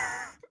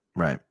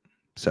 Right.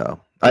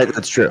 So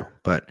that's true.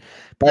 But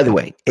by the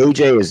way,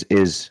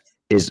 AJ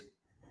is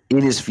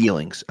in his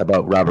feelings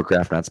about Robert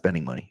Kraft not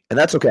spending money, and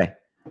that's okay.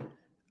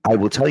 I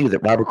will tell you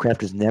that Robert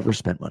Kraft has never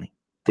spent money.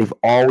 They've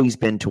always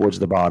been towards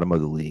the bottom of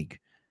the league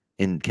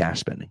in cash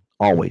spending.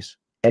 Always.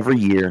 Every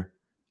year.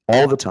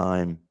 All the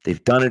time.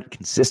 They've done it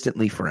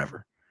consistently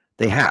forever.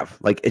 They have.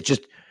 It's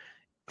just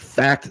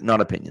fact, not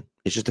opinion.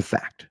 It's just a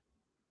fact.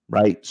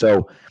 Right?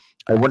 So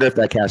I wonder if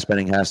that cash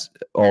spending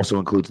also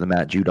includes the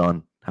Matt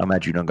Judon, how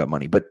Matt Judon got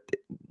money. But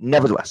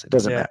nevertheless, it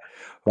doesn't matter.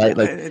 Right?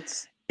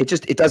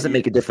 It doesn't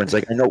make a difference.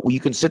 I know you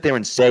can sit there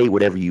and say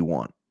whatever you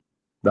want,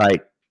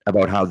 right?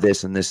 About how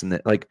this and this and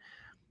that.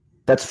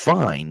 That's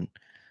fine.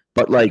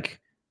 But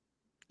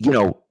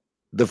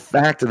the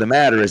fact of the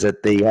matter is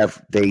that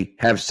they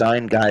have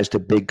signed guys to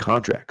big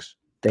contracts.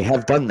 They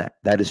have done that.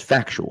 That is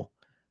factual,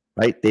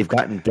 right? They've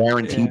gotten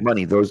guaranteed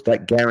money.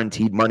 That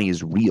guaranteed money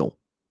is real.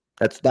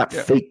 That's not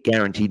fake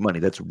guaranteed money.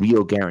 That's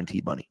real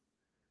guaranteed money.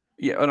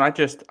 Yeah, and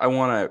I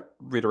want to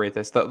reiterate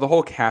this. The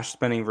whole cash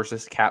spending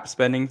versus cap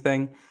spending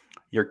thing,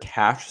 your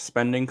cash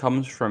spending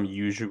comes from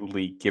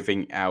usually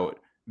giving out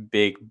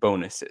big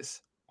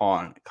bonuses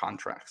on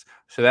contracts.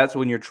 So that's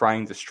when you're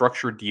trying to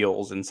structure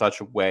deals in such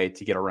a way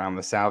to get around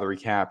the salary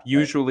cap,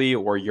 usually,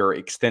 or you're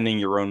extending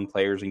your own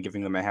players and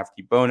giving them a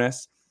hefty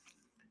bonus.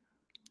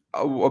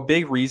 A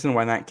big reason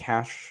why that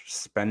cash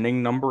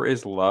spending number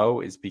is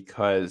low is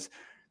because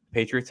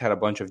Patriots had a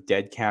bunch of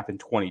dead cap in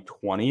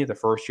 2020. The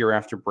first year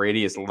after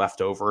Brady is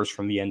leftovers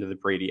from the end of the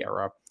Brady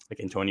era, like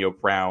Antonio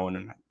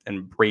Brown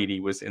and Brady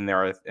was in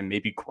there, and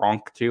maybe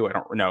Gronk too. I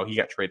don't know. He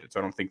got traded, so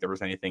I don't think there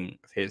was anything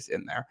of his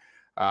in there.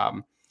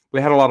 We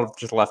had a lot of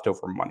just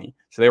leftover money.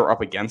 So they were up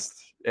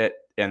against it,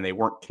 and they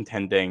weren't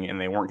contending, and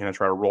they weren't going to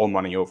try to roll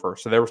money over.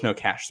 So there was no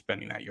cash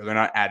spending that year. They're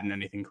not adding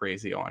anything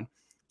crazy on.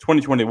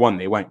 2021,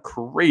 they went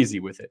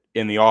crazy with it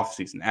in the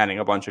offseason, adding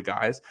a bunch of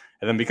guys.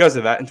 And then because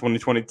of that, in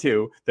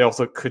 2022, they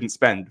also couldn't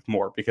spend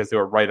more because they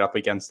were right up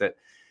against it.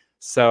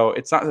 So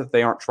it's not that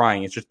they aren't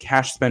trying. It's just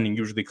cash spending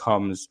usually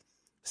comes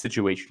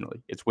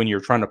situationally. It's when you're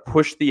trying to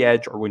push the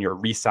edge or when you're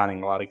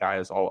re-signing a lot of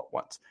guys all at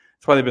once.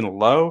 That's why they've been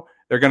low.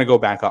 They're going to go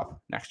back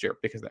up next year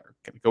because they're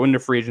going to go into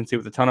free agency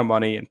with a ton of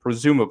money, and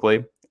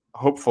presumably,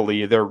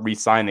 hopefully, they're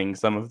re-signing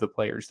some of the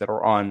players that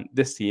are on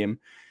this team.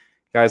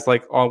 Guys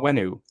like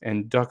Onwenu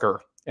and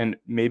Ducker and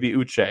maybe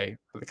Uche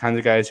are the kinds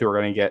of guys who are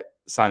going to get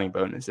signing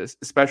bonuses,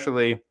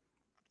 especially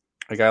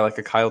a guy like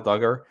a Kyle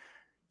Duggar.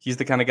 He's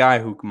the kind of guy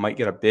who might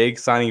get a big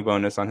signing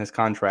bonus on his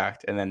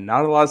contract and then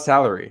not a lot of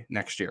salary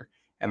next year.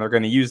 And they're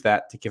going to use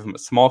that to give him a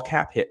small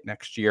cap hit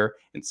next year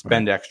and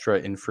spend extra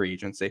in free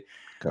agency.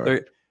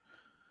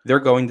 they're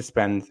going to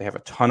spend. They have a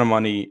ton of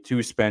money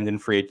to spend in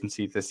free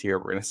agency this year.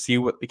 We're going to see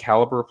what the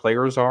caliber of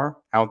players are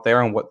out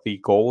there and what the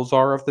goals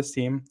are of this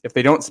team. If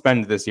they don't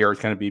spend this year,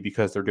 it's going to be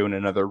because they're doing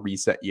another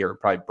reset year,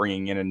 probably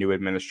bringing in a new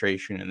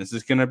administration, and this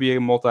is going to be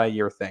a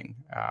multi-year thing.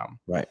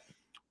 Right.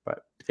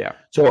 But yeah.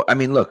 So I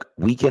mean, look,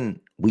 we can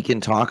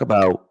talk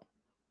about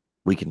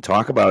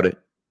it.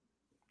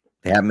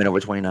 They haven't been over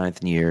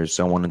 29th in years,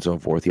 so on and so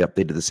forth. Yep,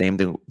 they did the same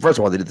thing. First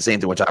of all, they did the same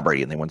thing with Tom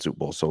Brady, and they won Super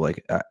Bowl. So,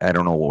 like, I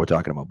don't know what we're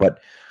talking about. But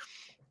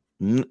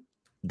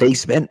they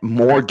spent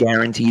more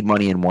guaranteed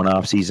money in one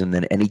offseason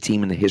than any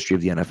team in the history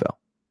of the NFL.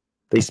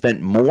 They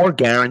spent more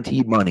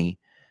guaranteed money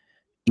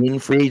in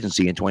free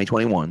agency in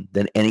 2021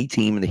 than any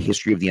team in the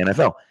history of the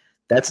NFL.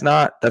 That's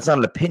not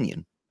an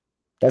opinion.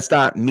 That's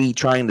not me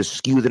trying to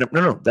skew the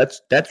number. No,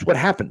 that's what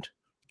happened.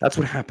 That's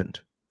what happened.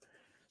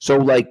 So,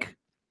 like,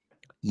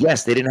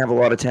 yes, they didn't have a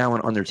lot of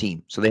talent on their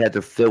team, so they had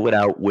to fill it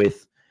out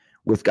with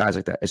guys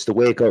like that. It's the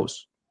way it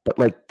goes. But,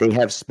 like, they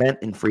have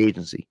spent in free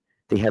agency.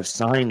 They have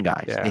signed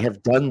guys. Yeah. They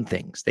have done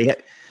things. They have,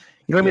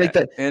 you know what I mean? Like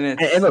that.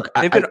 And look,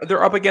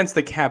 they're up against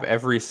the cap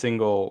every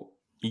single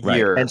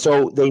year. Right. And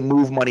so they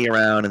move money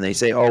around and they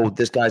say, oh,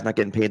 this guy's not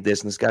getting paid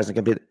this and this guy's not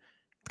getting paid.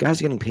 The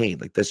guy's getting paid.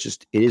 Like, that's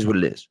just, it is what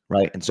it is.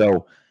 Right. And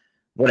so,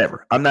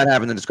 whatever. I'm not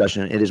having the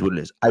discussion. It is what it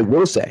is. I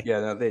will say. Yeah,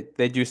 no,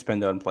 they do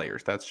spend on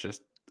players. That's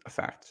just a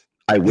fact.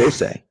 I will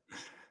say.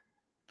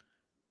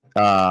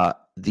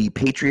 The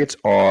Patriots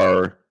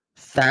are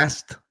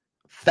fast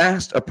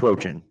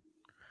approaching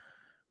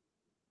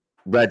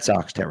Red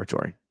Sox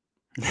territory,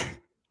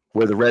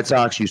 where the Red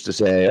Sox used to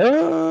say,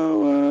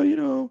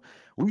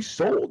 we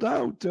sold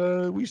out.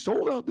 We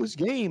sold out this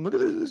game. Look at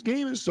this. This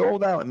game is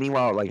sold out. And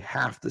meanwhile, like,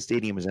 half the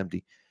stadium is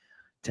empty.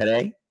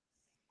 Today,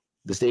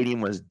 the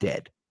stadium was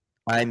dead.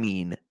 I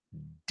mean,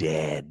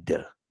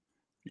 dead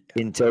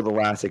until the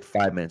last, like,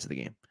 5 minutes of the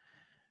game.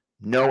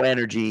 No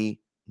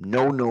energy,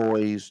 no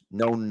noise,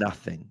 no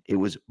nothing. It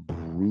was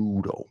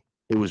brutal.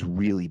 It was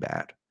really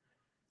bad.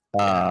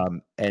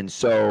 And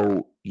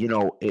so, you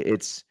know,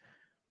 it's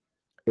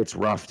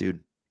rough, dude.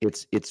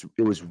 It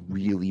was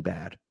really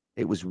bad.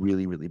 It was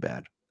really, really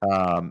bad.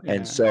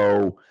 And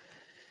so,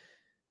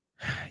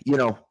 you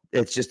know,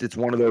 it's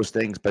one of those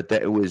things, but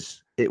that it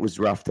was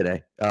rough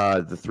today.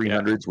 The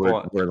 300s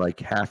were like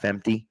half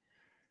empty.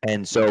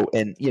 And so,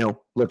 and you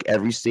know, look,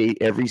 every seat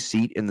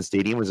in the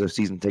stadium was a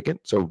season ticket.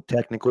 So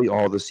technically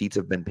all the seats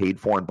have been paid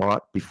for and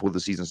bought before the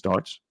season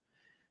starts.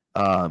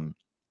 But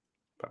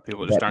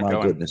people just aren't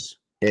going. Goodness.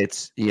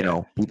 It's, you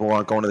know, people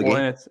aren't going to the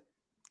game.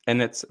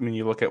 And it's, I mean,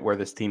 you look at where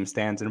this team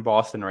stands in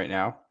Boston right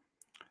now.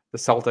 The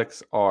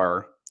Celtics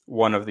are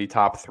one of the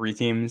top 3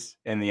 teams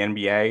in the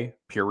NBA,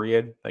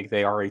 period. Like,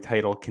 they are a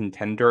title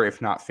contender,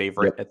 if not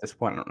favorite at this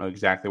point. I don't know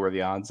exactly where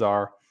the odds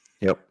are.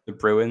 Yep. The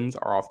Bruins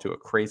are off to a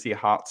crazy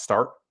hot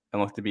start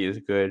and look to be as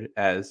good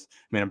as,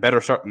 I mean, a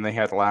better start than they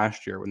had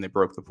last year when they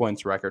broke the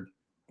points record.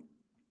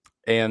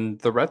 And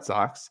the Red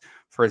Sox,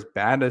 for as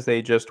bad as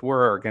they just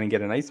were, are going to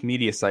get a nice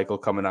media cycle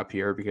coming up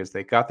here because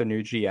they got the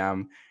new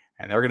GM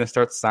and they're going to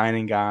start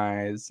signing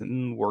guys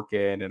and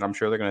working. And I'm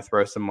sure they're going to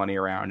throw some money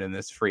around in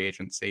this free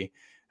agency.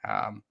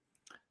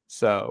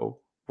 So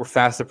we're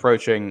fast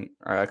approaching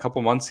a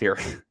couple months here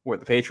where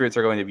the Patriots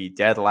are going to be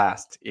dead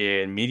last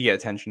in media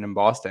attention in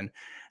Boston.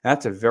 And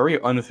that's a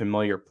very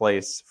unfamiliar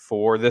place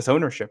for this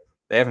ownership.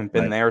 They haven't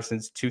been there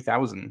since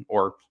 2000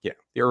 or the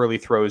early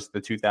throws of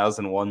the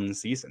 2001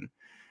 season.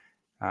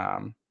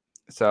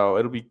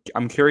 So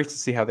I'm curious to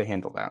see how they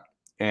handle that.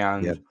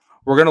 And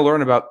we're going to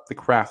learn about the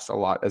Crafts a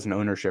lot as an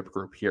ownership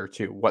group here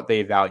too, what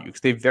they value,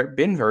 because they've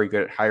been very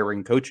good at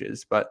hiring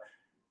coaches, but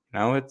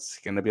now it's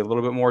going to be a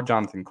little bit more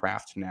Jonathan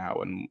Kraft now,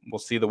 and we'll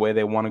see the way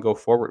they want to go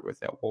forward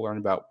with it. We'll learn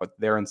about what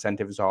their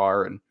incentives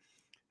are and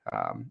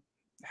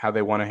how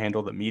they want to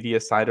handle the media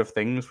side of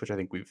things, which I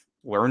think we've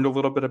learned a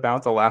little bit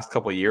about the last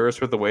couple of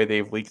years with the way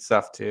they've leaked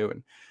stuff too.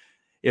 And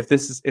if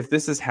this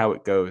is how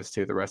it goes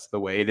to the rest of the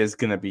way, it is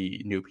going to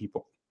be new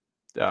people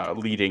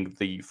leading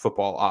the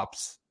football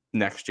ops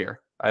next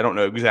year. I don't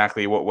know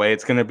exactly what way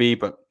it's going to be,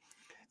 but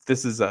if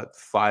this is a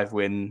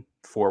 5-win,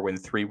 4-win,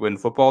 3-win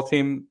football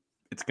team,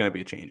 it's going to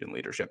be a change in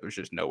leadership. There's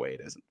just no way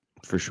it isn't.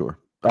 For sure.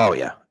 Oh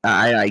yeah.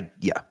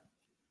 Yeah.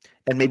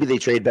 And maybe they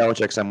trade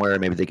Belichick somewhere,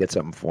 maybe they get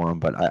something for him,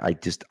 but I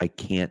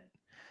can't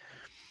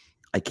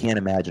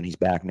imagine he's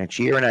back next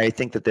year. And I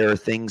think that there are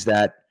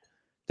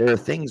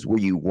things where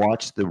you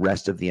watch the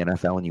rest of the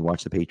NFL and you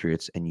watch the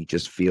Patriots and you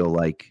just feel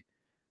like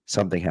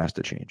something has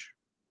to change,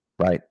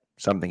 right?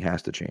 Something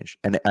has to change.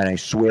 And I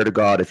swear to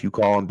God, if you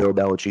call him Bill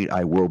Belichick,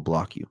 I will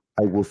block you.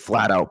 I will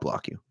flat out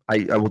block you.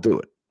 I will do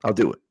it. I'll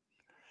do it.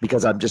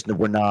 Because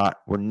we're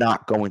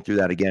not going through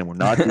that again. We're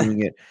not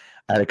doing it.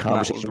 I had a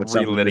conversation with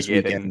someone this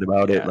weekend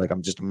about it. Like,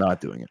 I'm not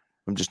doing it.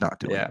 I'm just not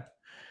doing it.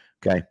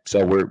 Okay.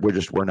 So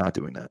we're not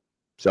doing that.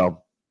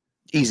 So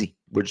easy.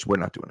 We're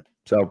not doing it.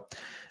 So,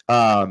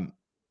 all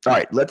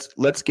right,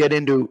 let's get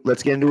into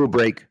a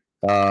break.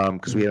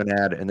 Because we have an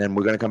ad, and then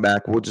we're gonna come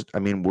back.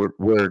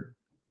 We're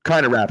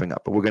kind of wrapping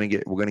up, but we're gonna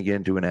get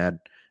into an ad,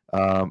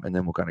 and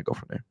then we'll kind of go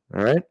from there.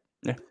 All right?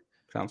 Yeah.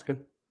 Sounds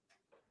good.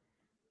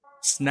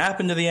 Snap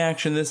into the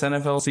action this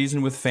NFL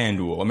season with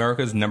FanDuel,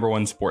 America's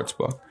 #1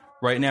 sportsbook.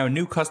 Right now,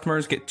 new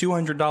customers get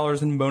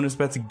 $200 in bonus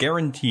bets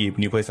guaranteed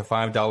when you place a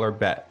 $5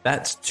 bet.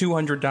 That's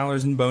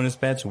 $200 in bonus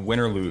bets,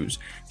 win or lose.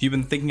 If you've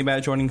been thinking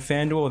about joining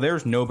FanDuel,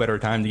 there's no better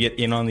time to get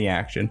in on the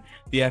action.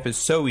 The app is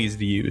so easy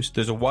to use.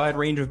 There's a wide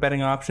range of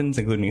betting options,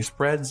 including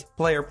spreads,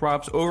 player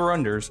props,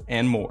 over-unders,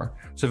 and more.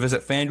 So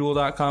visit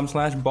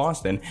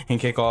FanDuel.com/Boston and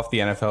kick off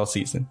the NFL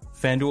season.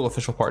 FanDuel,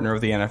 official partner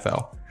of the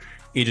NFL.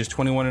 Ages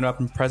 21 and up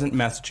and present in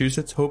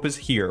Massachusetts. Hope is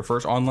here.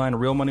 First online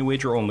real money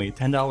wager only.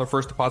 $10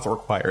 first deposit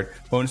required.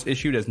 Bonus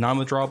issued as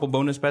non-withdrawable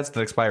bonus bets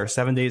that expire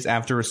 7 days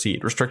after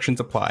receipt.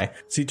 Restrictions apply.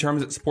 See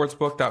terms at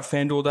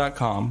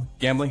sportsbook.fanduel.com.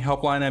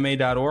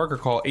 Gamblinghelplinema.org or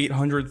call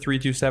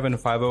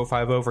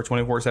 800-327-5050 for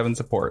 24/7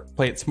 support.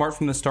 Play it smart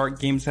from the start.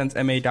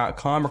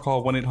 GameSenseMA.com or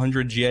call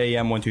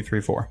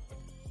 1-800-GAM-1234.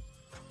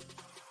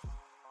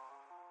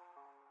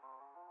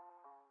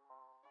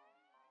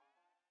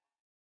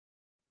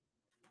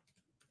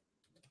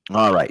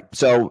 All right.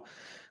 So,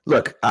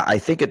 look, I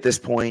think at this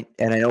point,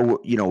 and I know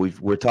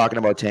we're talking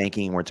about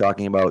tanking. We're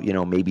talking about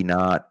maybe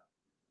not.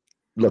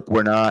 Look,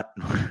 we're not.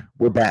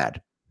 We're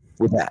bad.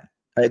 We're bad.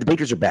 The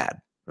Patriots are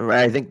bad.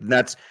 Right? I think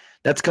that's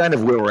kind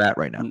of where we're at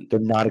right now. They're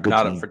not a good team.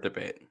 Not up for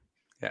debate.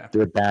 Yeah,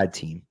 they're a bad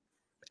team,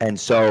 and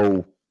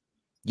so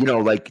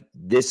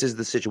this is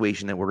the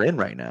situation that we're in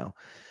right now.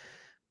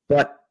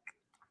 But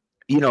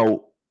I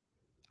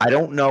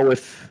don't know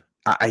if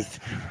I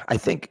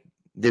think.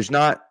 There's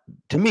not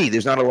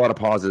a lot of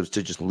positives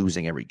to just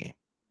losing every game.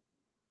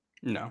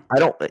 No, I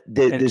don't.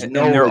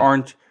 There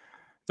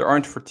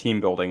aren't for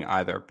team building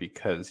either,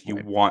 because you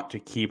want to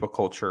keep a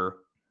culture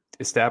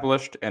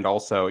established, and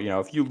also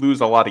if you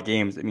lose a lot of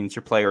games, it means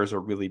your players are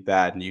really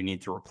bad and you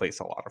need to replace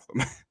a lot of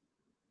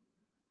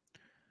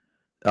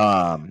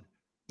them.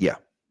 Yeah.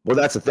 Well,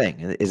 that's the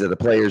thing, is that the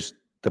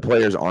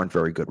players aren't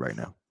very good right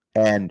now,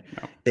 and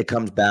it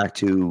comes back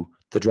to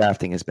the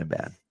drafting has been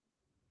bad.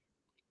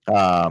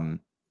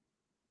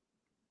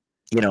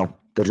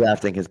 The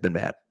drafting has been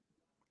bad,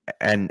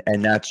 and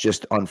that's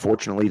just,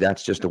 unfortunately,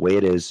 that's just the way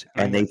it is.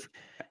 And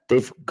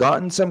they've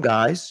gotten some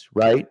guys,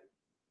 right?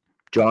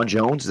 John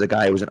Jones is a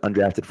guy who was an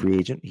undrafted free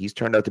agent. He's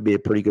turned out to be a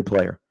pretty good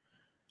player,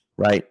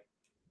 right?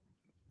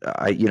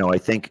 I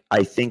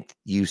think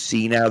you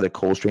see now that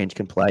Cole Strange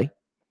can play.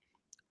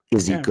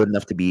 Is he good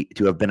enough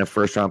to have been a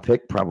first round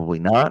pick? Probably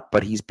not,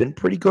 but he's been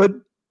pretty good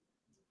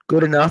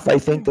enough. I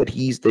think that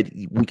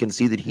we can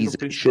see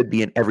that should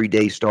be an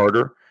everyday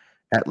starter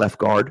at left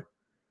guard.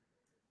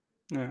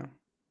 Yeah.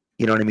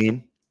 You know what I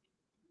mean?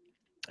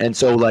 And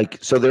so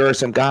there are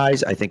some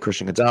guys. I think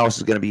Christian Gonzalez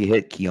is going to be a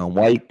hit. Keon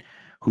White,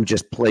 who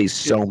just plays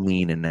so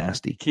mean and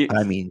nasty.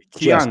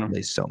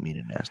 Plays so mean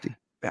and nasty.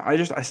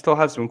 I still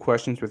have some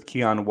questions with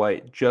Keon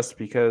White, just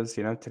because,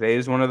 today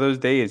is one of those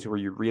days where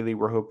you really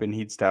were hoping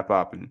he'd step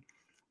up. And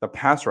the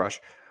pass rush,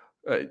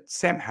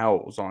 Sam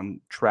Howell was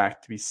on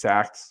track to be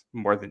sacked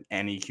more than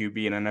any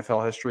QB in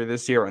NFL history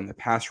this year, and the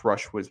pass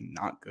rush was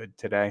not good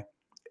today.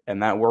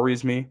 And that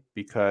worries me,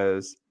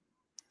 because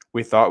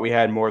we thought we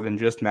had more than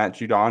just Matt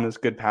Judon as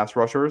good pass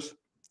rushers,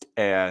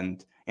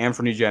 and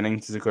Anthony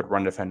Jennings is a good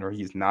run defender.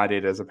 He's not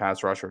it as a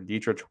pass rusher.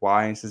 Dietrich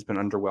Wise has been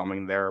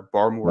underwhelming there.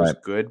 Barmore is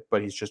good,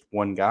 but he's just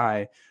one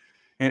guy.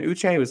 And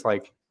Uche was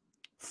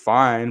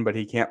fine, but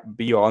he can't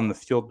be on the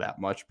field that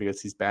much because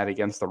he's bad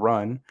against the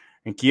run.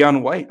 And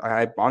Keon White,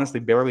 I honestly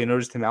barely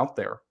noticed him out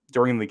there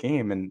during the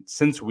game. And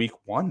since week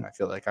 1, I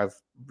feel like I've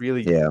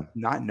really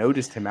not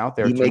noticed him out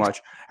there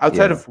much,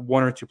 outside of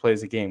 1 or 2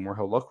 plays a game where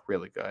he'll look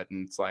really good.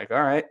 And it's all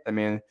right. I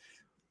mean,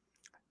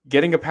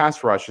 getting a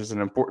pass rush is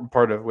an important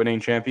part of winning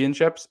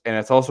championships, and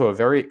it's also a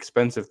very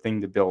expensive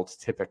thing to build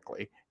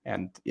typically.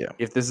 And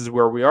if this is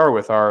where we are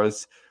with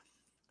ours,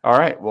 all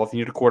right, well, if you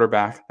need a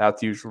quarterback,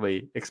 that's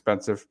usually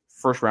expensive.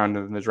 First round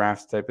in the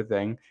draft type of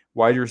thing.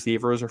 Wide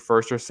receivers are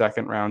first or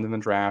second round in the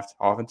draft.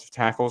 Offensive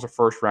tackles are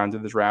first round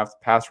in the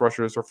draft. Pass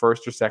rushers are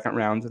first or second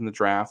round in the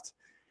draft.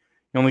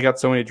 You only got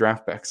so many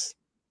draft picks.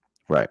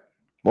 Right.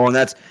 Well, and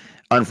that's,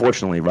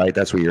 unfortunately, right,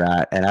 that's where you're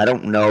at. And I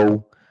don't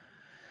know,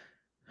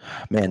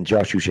 man,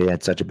 Josh Uche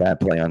had such a bad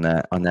play on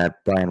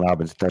that Brian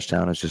Robinson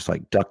touchdown. It's just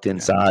ducked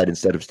inside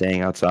instead of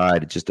staying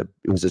outside. It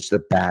was just a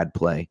bad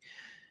play.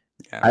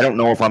 Yeah. I don't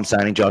know if I'm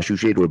signing Josh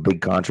Uche to a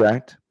big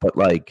contract, but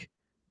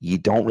you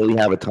don't really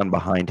have a ton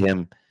behind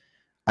him.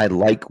 I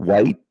like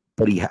White,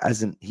 but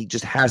he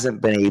just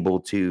hasn't been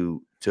able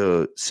to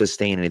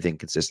sustain anything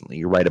consistently.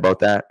 You're right about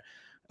that.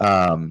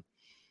 And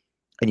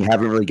you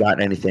haven't really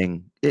gotten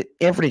anything.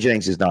 Anthony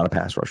Jennings is not a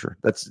pass rusher.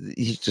 That's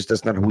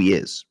not who he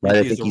is, right?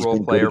 I think he's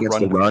been good against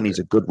the run. He's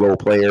a good role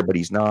player, but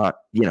he's not,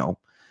 he's not.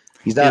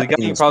 He's the guy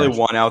who probably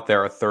won out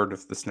there a third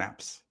of the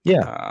snaps.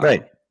 Yeah,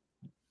 right.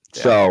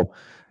 Yeah. So,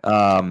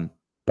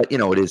 but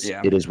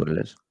it is what it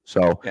is.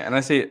 So and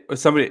I see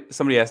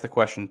somebody asked the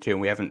question too,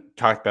 and we haven't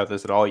talked about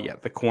this at all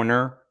yet. The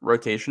corner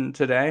rotation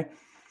today,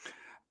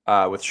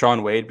 with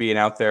Shaun Wade being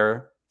out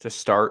there to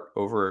start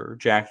over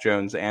Jack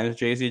Jones and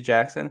J.C.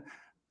 Jackson.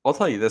 I'll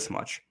tell you this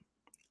much: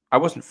 I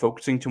wasn't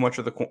focusing too much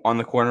on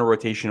the corner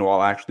rotation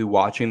while actually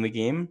watching the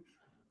game,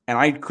 And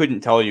I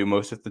couldn't tell you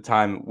most of the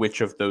time which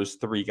of those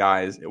three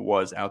guys it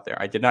was out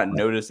there. I did not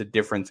notice a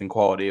difference in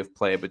quality of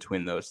play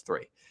between those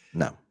three.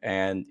 No.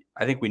 And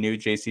I think we knew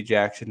J.C.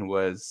 Jackson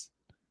was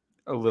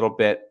a little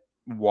bit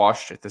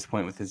washed at this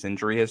point with his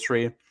injury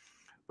history.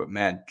 But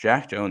man,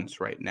 Jack Jones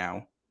right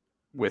now,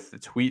 with the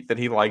tweet that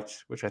he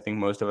liked, which I think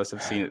most of us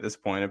have seen at this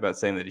point about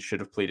saying that he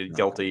should have pleaded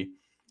guilty.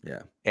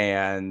 Yeah.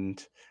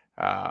 And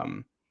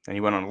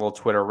he went on a little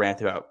Twitter rant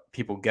about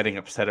people getting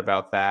upset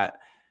about that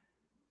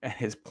and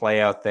his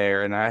play out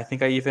there. And I think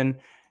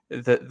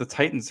the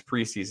Titans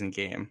preseason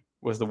game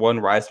was the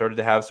one where I started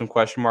to have some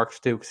question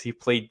marks too, because he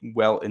played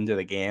well into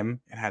the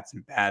game and had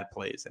some bad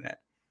plays in it.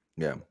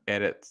 Yeah.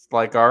 And it's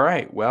like, all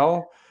right,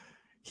 well,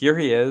 here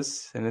he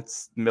is, and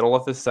it's middle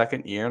of his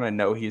second year, and I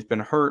know he's been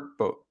hurt,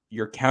 but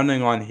you're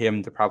counting on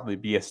him to probably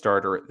be a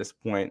starter at this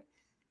point,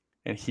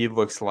 and he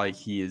looks like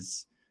he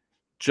is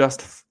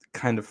just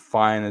kind of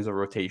fine as a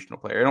rotational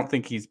player. I don't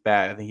think he's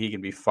bad. I think he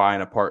can be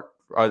fine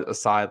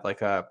aside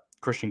like a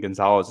Christian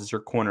Gonzalez as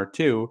your corner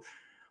too,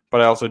 but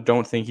I also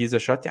don't think he's a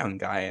shutdown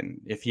guy. And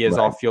if he has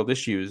off-field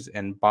issues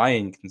and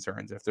buy-in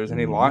concerns, if there's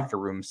any locker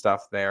room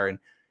stuff there, and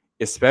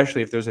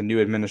especially if there's a new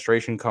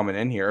administration coming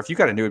in here, if you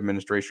got a new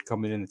administration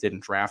coming in that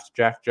didn't draft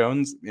Jack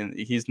Jones, and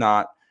he's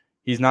not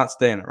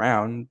staying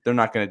around, they're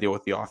not going to deal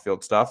with the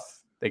off-field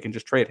stuff. They can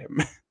just trade him.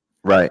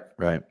 Right.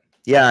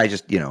 Yeah, I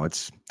just,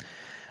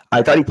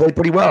 I thought he played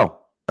pretty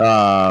well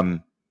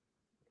last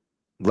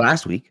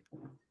week,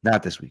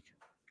 not this week.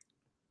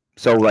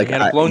 So like he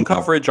had blown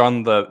coverage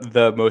on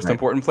the most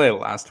important play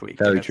last week.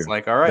 Very true. It's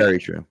like, all right. Very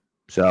true.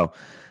 So,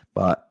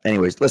 but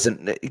anyways,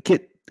 listen,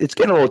 it's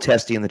getting a little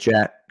testy in the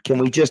chat. Can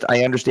we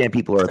I understand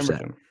people are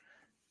upset.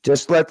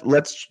 Just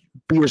let's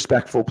be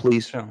respectful,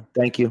 please. Sure.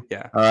 Thank you.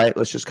 Yeah. All right.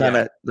 Let's just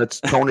let's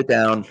tone it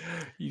down.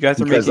 You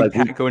guys are making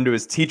Pat go into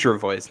his teacher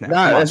voice now.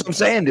 No, that's what I'm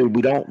saying, dude.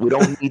 We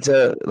don't need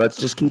to. Let's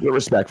just keep it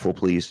respectful,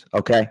 please.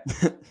 Okay,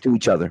 to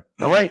each other.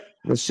 All right.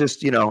 Let's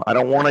just I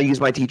don't want to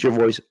use my teacher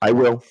voice. I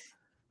will.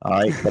 All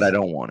right, but I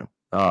don't want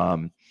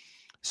to.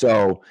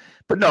 So,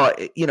 but no,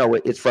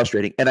 it's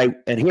frustrating. And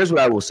here's what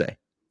I will say.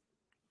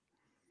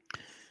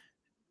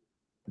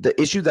 The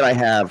issue that I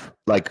have,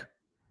 like,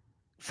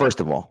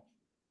 first of all,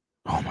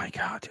 oh my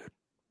God, dude,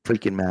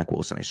 freaking Mac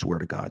Wilson! I swear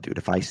to God, dude,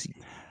 if I see,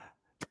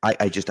 I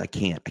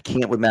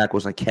can't with Mac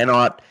Wilson. I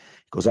cannot.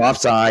 He goes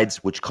offsides,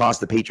 which cost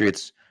the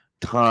Patriots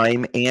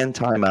time and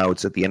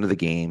timeouts at the end of the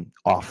game.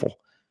 Awful.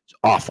 It's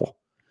awful.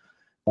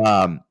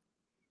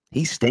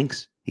 He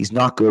stinks. He's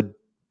not good.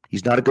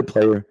 He's not a good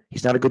player.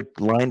 He's not a good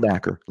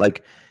linebacker.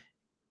 Like,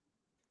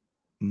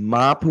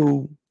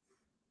 Mapu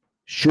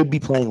should be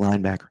playing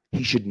linebacker.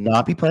 He should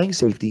not be playing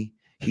safety.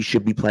 He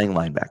should be playing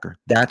linebacker.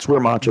 That's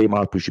where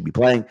Mapu should be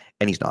playing,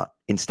 and he's not.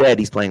 Instead,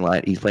 he's playing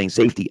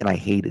safety, and I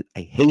hate it.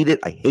 I hate it.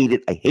 I hate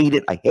it. I hate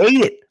it. I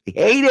hate it. I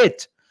hate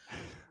it.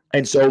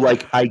 And so,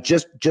 like, I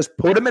just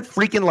put him at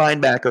freaking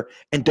linebacker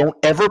and don't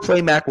ever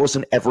play Mac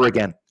Wilson ever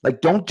again.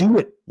 Like, don't do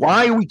it.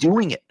 Why are we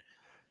doing it?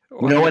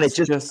 And it's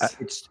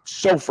it's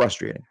so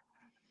frustrating.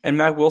 And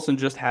Mac Wilson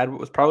just had what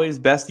was probably his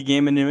best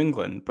game in New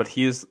England, but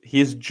he's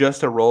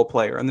just a role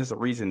player, and there's a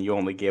reason you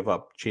only gave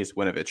up Chase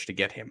Winovich to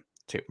get him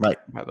too. Right.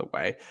 By the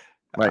way,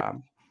 right.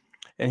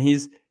 And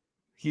he's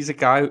a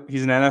guy.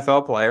 He's an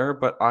NFL player,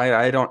 but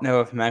I don't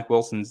know if Mac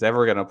Wilson's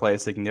ever going to play a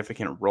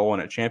significant role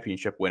in a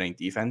championship-winning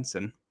defense,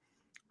 and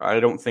I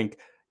don't think.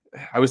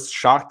 I was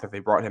shocked that they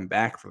brought him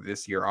back for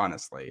this year,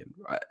 honestly.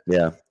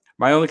 Yeah.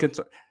 My only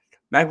concern.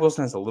 Mac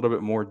Wilson has a little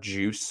bit more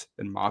juice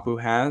than Mapu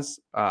has,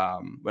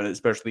 but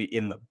especially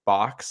in the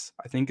box,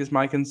 I think is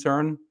my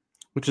concern,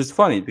 which is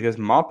funny because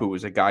Mapu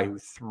was a guy who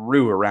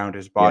threw around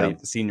his body at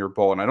the Senior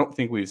Bowl, and I don't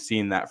think we've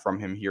seen that from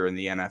him here in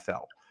the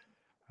NFL.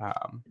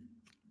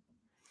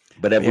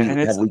 But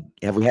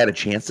have we had a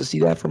chance to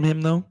see that from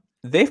him, though?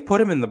 They've put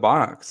him in the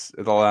box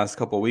the last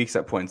couple of weeks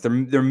at points.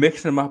 They're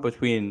mixing him up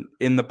between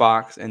in the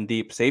box and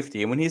deep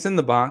safety, and when he's in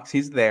the box,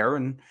 he's there,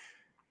 and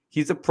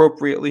he's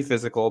appropriately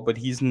physical, but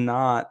he's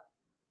not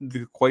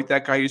quite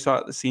that guy you saw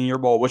at the Senior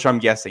Bowl, which I'm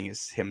guessing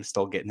is him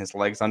still getting his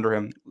legs under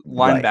him.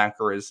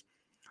 Linebacker is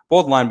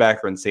both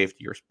linebacker and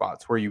safety are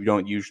spots where you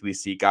don't usually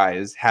see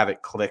guys have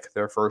it click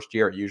their first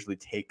year. It usually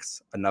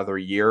takes another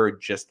year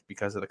just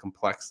because of the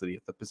complexity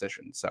of the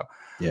position. So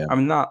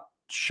I'm not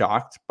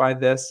shocked by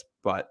this,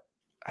 but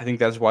I think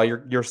that's why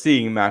you're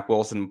seeing Mac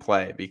Wilson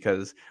play,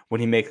 because when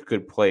he makes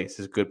good plays,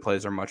 his good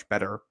plays are much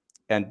better.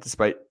 And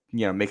despite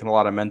making a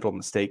lot of mental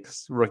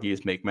mistakes,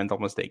 rookies make mental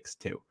mistakes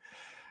too.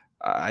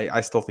 I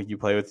still think you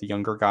play with the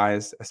younger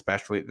guys,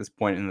 especially at this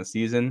point in the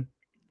season.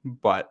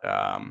 But,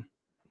 and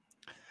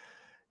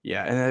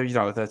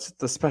that's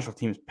the special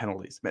teams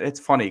penalties. But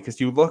it's funny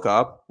because you look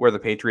up where the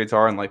Patriots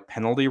are in, like,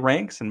 penalty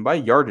ranks, and by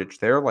yardage,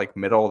 they're, like,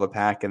 middle of the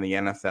pack in the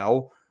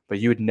NFL. But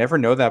you would never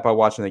know that by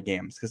watching the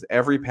games because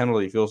every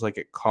penalty feels like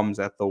it comes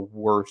at the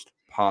worst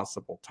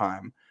possible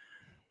time.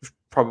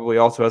 Probably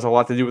also has a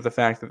lot to do with the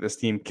fact that this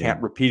team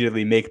can't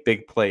repeatedly make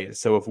big plays.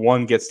 So if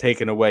one gets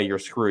taken away, you're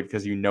screwed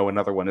because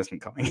another one isn't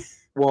coming.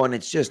 Well, and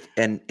it's just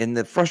and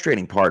the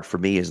frustrating part for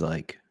me is,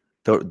 like,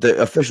 The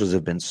officials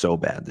have been so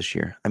bad this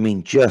year. I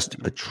mean, just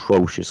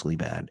atrociously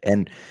bad.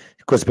 And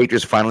of course, the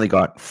Patriots finally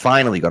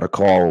got a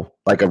call,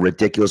 like a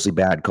ridiculously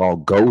bad call,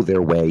 go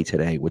their way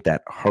today with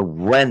that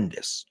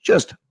horrendous,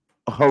 just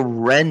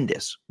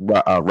horrendous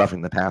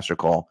roughing the passer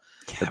call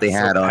that they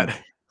had on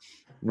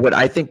what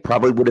I think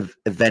probably would have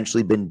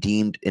eventually been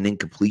deemed an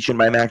incompletion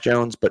by Mac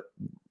Jones, but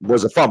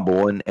was a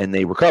fumble and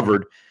they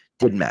recovered.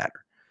 Didn't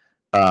matter.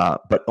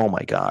 But oh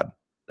my God,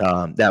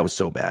 that was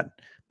so bad.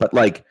 But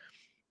like,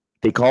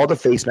 they called a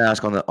face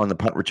mask on the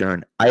punt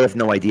return. I have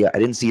no idea. I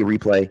didn't see a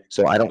replay,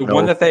 so I don't know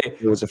one that if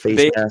it was a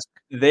face mask.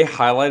 They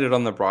highlighted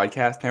on the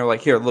broadcast, and they were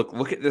like, "Here,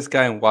 look at this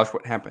guy and watch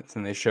what happens."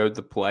 And they showed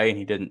the play, and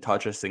he didn't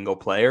touch a single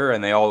player.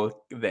 And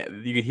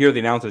you could hear the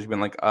announcers being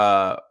like,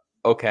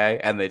 okay,"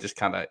 and they just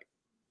kind of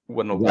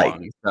went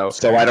along. Right.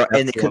 So I don't.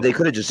 And they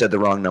could have just said the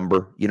wrong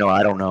number.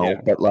 I don't know,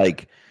 but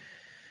like,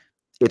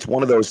 it's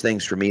one of those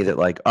things for me that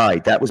like, all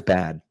right, that was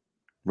bad,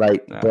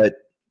 right? Yeah. But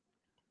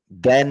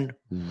then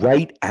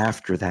right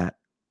after that,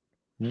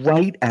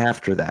 to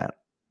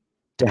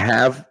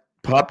have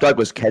Pop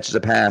Douglas catches a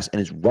pass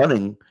and is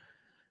running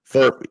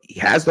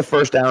he has the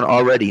first down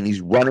already, and he's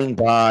running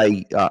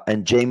by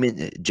and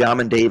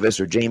Jamin Davis,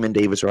 or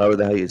however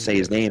the hell you say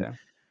his name,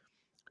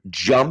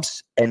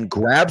 jumps and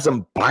grabs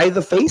him by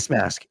the face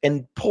mask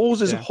and pulls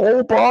his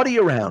whole body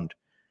around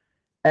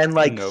and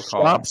like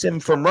stops him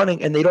from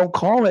running, and they don't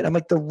call it. I'm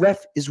like, the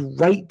ref is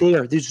right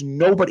there. There's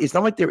nobody. It's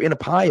not like they're in a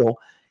pile.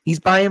 He's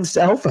by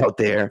himself out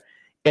there,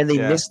 and they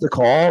miss the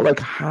call. Like,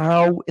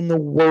 how in the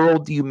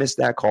world do you miss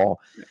that call?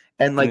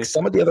 And like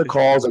some of the other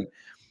calls, like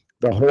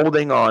the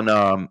holding on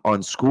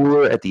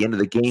Schooler at the end of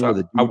the game where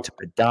the dude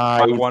took a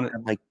dive.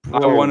 I'm like,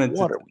 bro,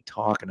 what are we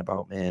talking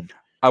about, man?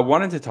 I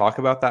wanted to talk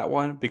about that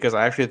one because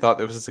I actually thought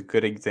this was a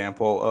good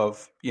example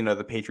of,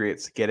 the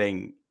Patriots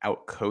getting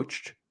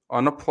out-coached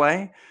on a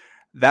play.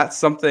 That's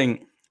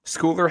something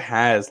Schooler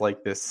has,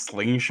 like this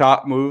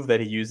slingshot move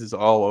that he uses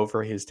all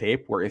over his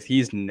tape, where if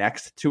he's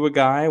next to a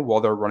guy while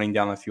they're running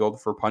down the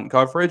field for punt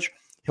coverage,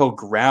 he'll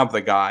grab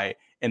the guy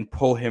and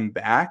pull him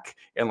back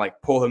and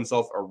like pull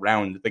himself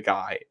around the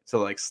guy to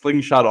like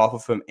slingshot off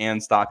of him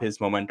and stop his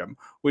momentum,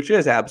 which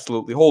is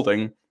absolutely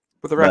holding,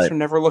 but the refs are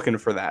never looking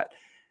for that.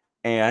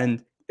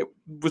 And it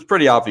was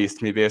pretty obvious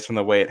to me based on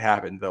the way it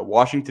happened that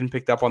Washington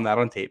picked up on that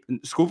on tape.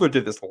 And Schooler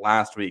did this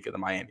last week in the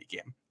Miami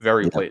game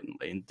very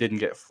blatantly and didn't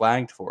get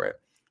flagged for it.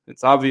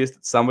 It's obvious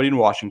that somebody in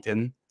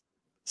Washington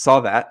saw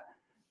that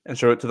and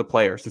showed it to the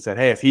players and said,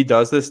 hey, if he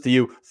does this to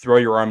you, throw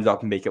your arms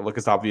up and make it look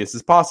as obvious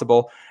as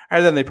possible.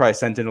 And then they probably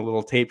sent in a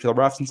little tape to the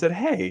refs and said,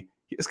 hey,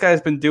 this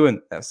guy's been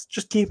doing this.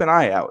 Just keep an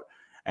eye out.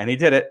 And he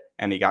did it,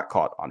 and he got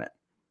caught on it.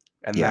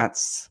 And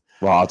that's...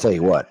 Well, I'll tell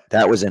you what.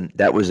 That was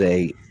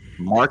a...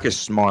 Marcus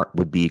Smart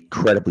would be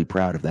incredibly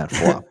proud of that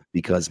flop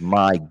because,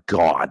 my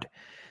God,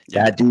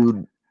 that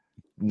dude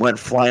went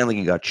flying like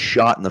he got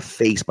shot in the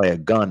face by a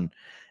gun,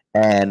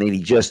 and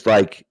he just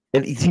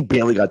and he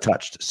barely got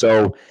touched.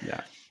 So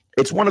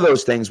it's one of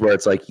those things where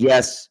it's like,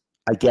 yes,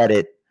 I get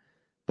it,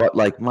 but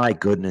like, my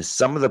goodness,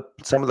 some of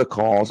the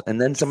calls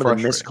and then some of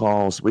the missed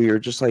calls where you're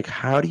just like,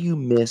 how do you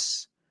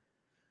miss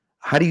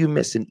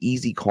an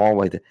easy call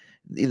like that?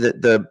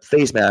 The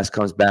face mask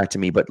comes back to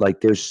me, but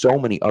like there's so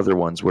many other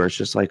ones where it's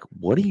just like,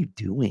 what are you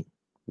doing?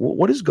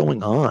 What is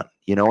going on?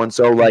 And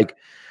so like,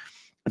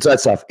 so that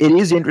stuff. It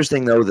is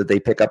interesting though that they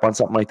pick up on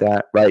something like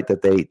that, right?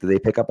 That they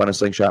pick up on a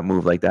slingshot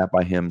move like that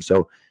by him.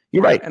 So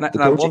you're right. And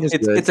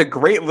it's a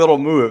great little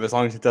move as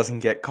long as it doesn't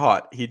get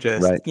caught. He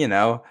just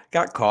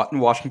got caught,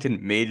 and Washington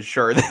made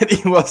sure that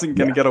he wasn't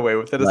going to get away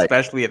with it,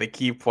 especially at a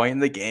key point in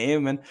the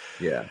game. And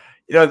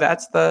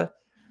that's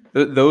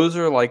those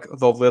are like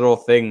the little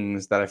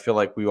things that I feel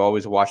like we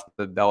always watch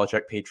the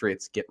Belichick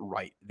Patriots get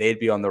right. They'd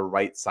be on the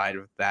right side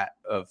of that,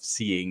 of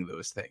seeing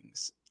those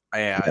things.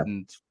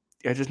 And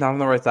they're just not on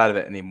the right side of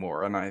it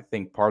anymore. And I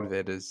think part of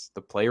it is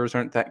the players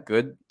aren't that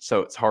good.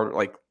 So it's hard.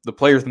 Like the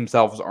players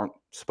themselves aren't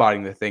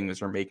spotting the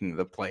things or making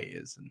the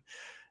plays. And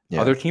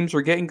other teams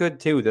are getting good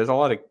too. There's a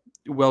lot of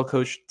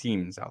well-coached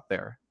teams out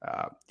there.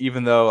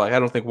 Even though I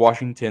don't think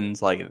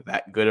Washington's like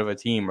that good of a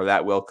team or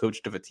that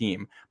well-coached of a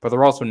team, but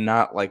they're also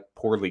not like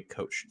poorly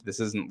coached. This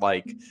isn't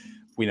like,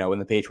 when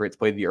the Patriots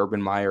played the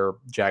Urban Meyer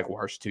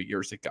Jaguars 2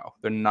 years ago.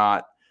 They're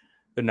not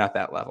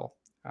that level.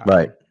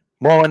 Right.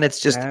 Well, and it's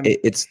just,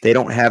 they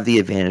don't have the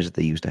advantage that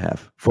they used to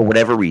have for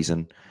whatever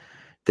reason.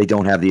 They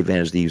don't have the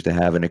advantage they used to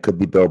have. And it could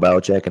be Bill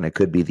Belichick, and it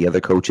could be the other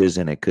coaches,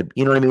 and it could,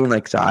 you know what I mean?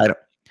 Like, so I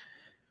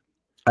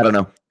don't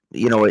know.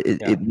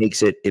 It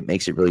makes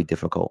it really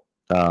difficult.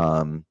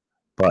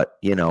 But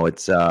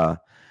it's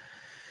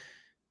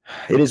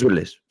it is what it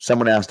is.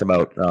 Someone asked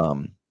about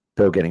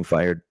Bill getting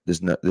fired.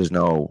 There's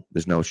no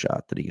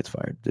shot that he gets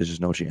fired. There's just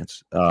no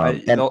chance.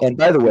 And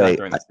by the way,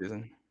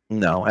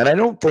 no, and I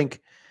don't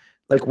think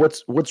like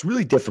what's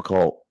really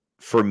difficult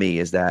for me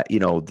is that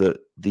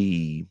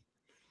the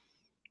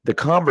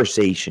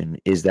conversation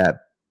is that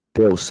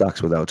Bill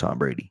sucks without Tom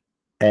Brady,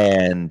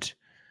 and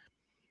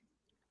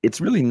it's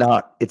really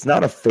not. It's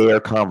not a fair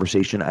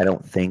conversation, I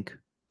don't think,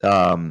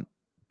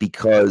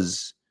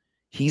 because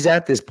he's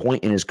at this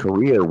point in his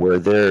career where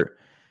they're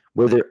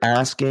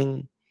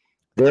asking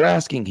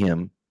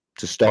him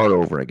to start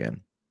over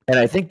again. And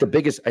I think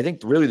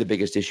really the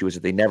biggest issue is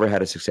that they never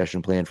had a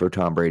succession plan for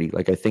Tom Brady.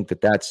 Like, I think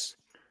that's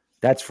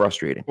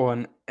frustrating. Well,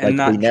 and Like,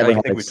 not, they never I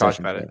had think a we talked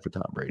succession about plan it. for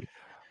Tom Brady.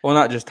 Well,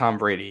 not just Tom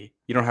Brady.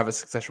 You don't have a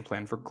succession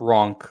plan for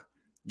Gronk.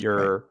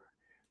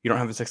 You don't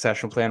have a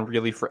succession plan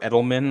really for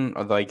Edelman,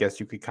 although I guess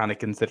you could kind of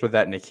consider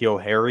that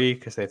N'Keal Harry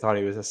because they thought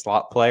he was a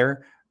slot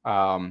player.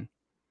 I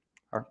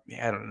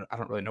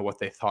don't really know what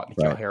they thought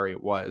N'Keal Harry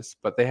was,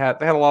 but they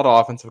had a lot of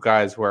offensive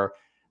guys where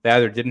they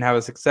either didn't have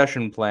a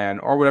succession plan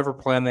or whatever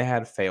plan they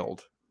had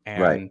failed.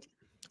 And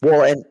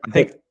well, and I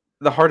think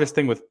the hardest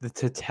thing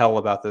to tell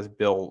about this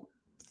Bill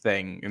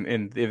thing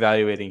and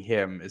evaluating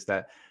him is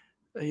that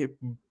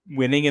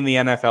winning in the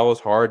NFL is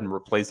hard and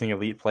replacing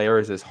elite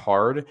players is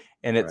hard,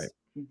 and it's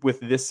with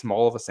this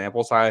small of a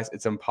sample size,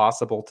 it's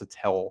impossible to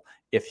tell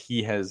if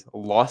he has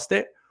lost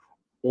it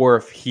or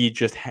if he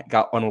just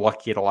got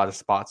unlucky at a lot of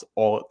spots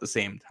all at the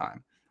same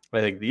time.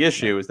 I think the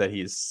issue is that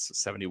he's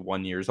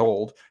 71 years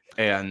old,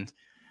 and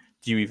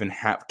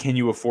can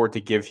you afford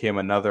to give him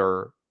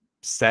another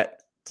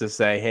set to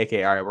say, hey,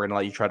 okay, all right, we're going to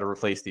let you try to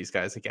replace these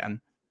guys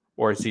again?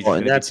 Or is he just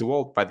going to be too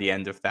old by the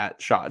end of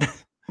that shot?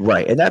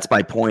 Right. And that's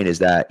my point, is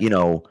that,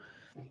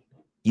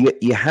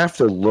 you have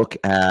to look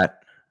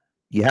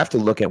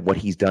at what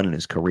he's done in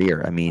his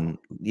career. I mean,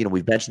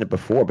 we've mentioned it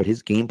before, but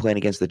his game plan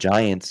against the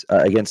Giants,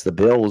 against the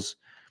Bills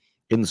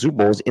in the Super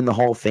Bowl is in the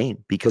Hall of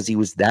Fame because he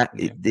was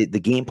the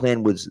game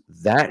plan was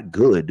that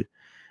good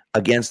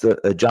against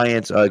the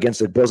Giants, against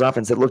the Bills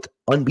offense that looked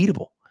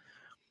unbeatable.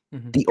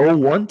 Mm-hmm. The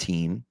 0-1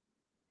 team,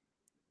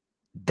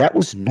 that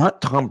was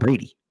not Tom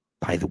Brady,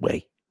 by the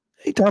way.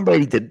 Hey, Tom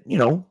Brady did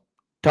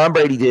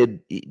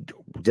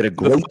a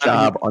great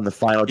job on the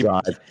final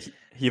drive.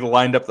 He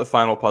lined up the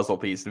final puzzle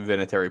piece and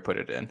Vinatieri put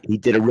it in. He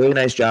did a really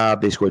nice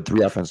job. They scored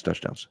 3 offensive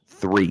touchdowns.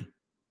 3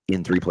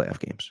 in 3 playoff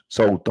games.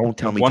 So don't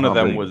tell me one of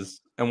them was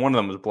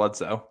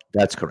Bledsoe.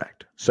 That's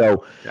correct.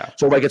 So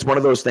like, it's one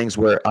of those things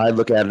where I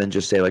look at it and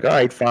just say, like, all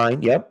right,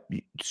 fine, yep,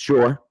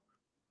 sure.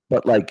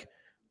 But like,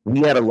 we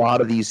had a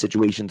lot of these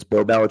situations.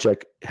 Bill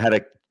Belichick had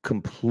a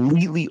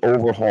completely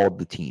overhauled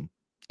the team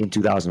in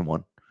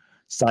 2001.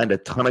 Signed a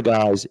ton of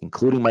guys,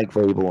 including Mike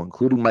Vrabel,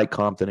 including Mike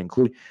Compton,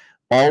 including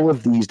all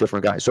of these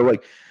different guys.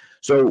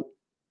 So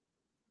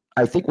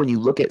I think when you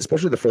look at,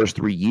 especially the first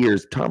 3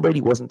 years, Tom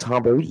Brady wasn't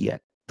Tom Brady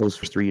yet. Those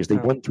first 3 years, they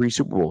won 3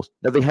 Super Bowls.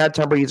 Now, they had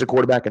Tom Brady as a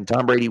quarterback, and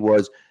Tom Brady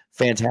was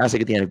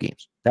fantastic at the end of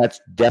games. That's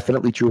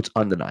definitely true. It's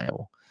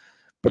undeniable.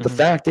 But the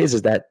fact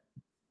is that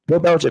Bill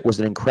Belichick was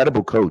an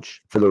incredible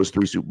coach for those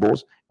 3 Super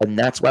Bowls, and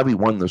that's why we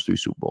won those 3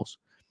 Super Bowls.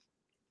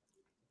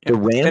 The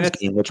Rams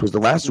game, which was the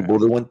last Super Bowl,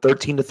 they won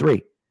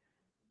 13-3.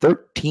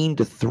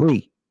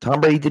 13-3.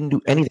 Tom Brady didn't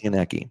do anything in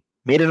that game.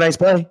 Made a nice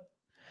play.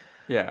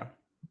 Yeah.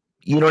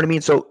 You know what I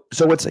mean? So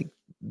it's like,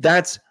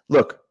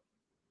 look,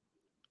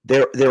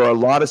 there are a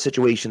lot of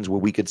situations where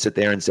we could sit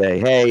there and say,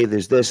 hey,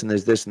 there's this and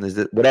there's this and there's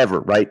this,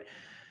 whatever, right?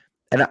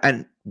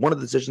 And one of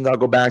the decisions I'll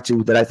go back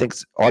to that I think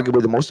is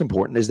arguably the most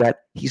important is that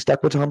he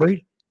stuck with Tom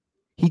Brady.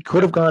 He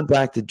could have gone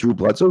back to Drew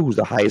Bledsoe, who's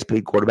the highest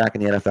paid quarterback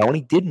in the NFL, and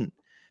he didn't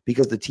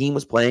because the team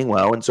was playing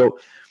well. And so,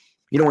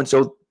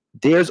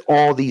 there's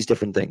all these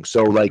different things.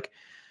 So, like,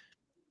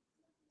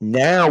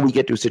 now we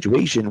get to a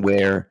situation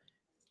where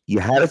you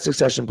had a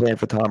succession plan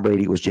for Tom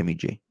Brady. It was Jimmy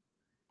G.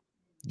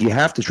 You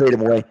have to trade him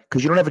away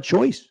because you don't have a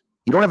choice.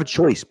 You don't have a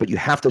choice, but you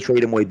have to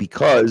trade him away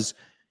because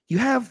you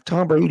have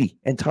Tom Brady,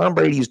 and Tom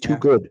Brady is too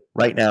good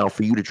right now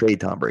for you to trade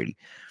Tom Brady.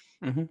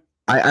 Mm-hmm.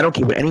 I don't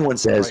care what anyone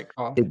says.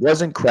 It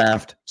wasn't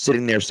Kraft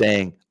sitting there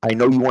saying, I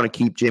know you want to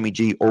keep Jimmy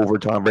G over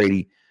Tom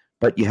Brady,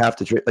 but you have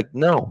to trade. Like,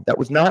 no, that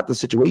was not the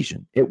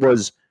situation. It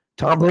was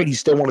Tom Brady's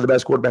still one of the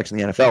best quarterbacks in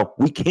the NFL.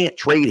 We can't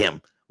trade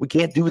him. We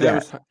can't do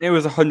that. It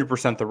was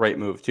 100% the right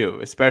move, too,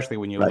 especially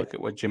when you look at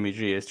what Jimmy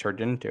G has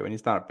turned into. And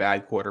he's not a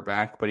bad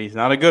quarterback, but he's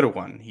not a good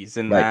one. He's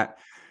in that.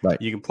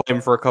 Right. You can play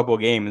him for a couple of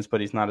games,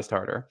 but he's not a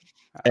starter.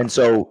 And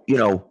so,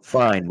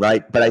 fine,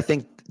 right? But I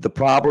think the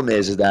problem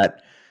is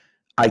that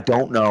I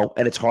don't know,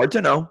 and it's hard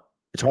to know.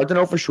 It's hard to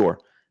know for sure.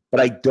 But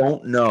I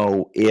don't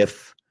know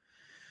if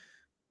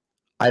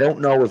Bill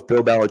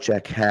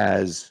Belichick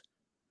has,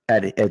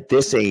 at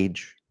this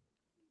age,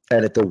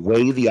 and at the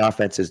way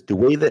the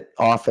way that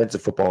offensive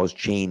football has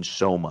changed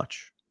so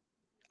much,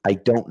 I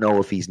don't know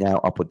if he's now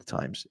up with the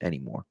times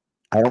anymore.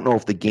 I don't know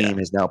if the game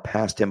has now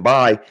passed him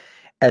by,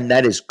 and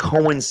that has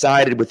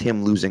coincided with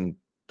him losing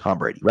Tom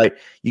Brady, right?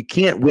 You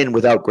can't win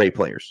without great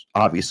players,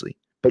 obviously,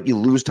 but you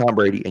lose Tom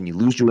Brady, and you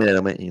lose Julian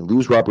Edelman, and you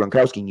lose Rob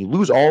Gronkowski, and you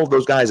lose all of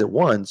those guys at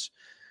once,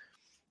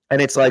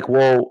 and it's like,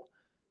 well,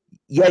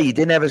 yeah, you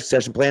didn't have a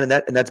succession plan,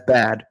 and that's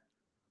bad,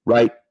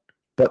 right?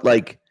 But,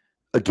 like,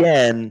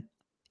 again,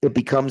 it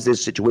becomes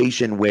this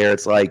situation where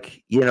it's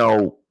like, we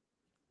don't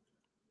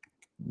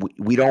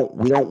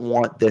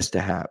want this to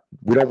happen.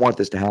 We don't want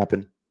this to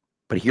happen,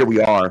 but here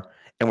we are,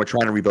 and we're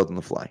trying to rebuild on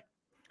the fly.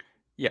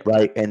 Yeah.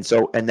 Right. And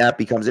that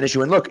becomes an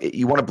issue. And look,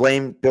 you want to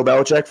blame Bill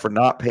Belichick for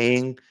not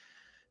paying,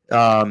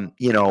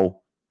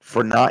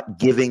 for not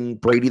giving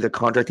Brady the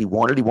contract he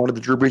wanted. He wanted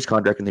the Drew Brees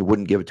contract, and they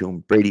wouldn't give it to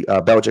him.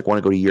 Belichick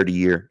wanted to go to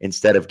year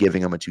instead of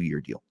giving him a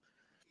 2-year deal.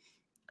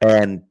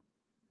 And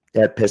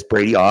that pissed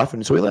Brady off,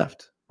 and so he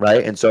left,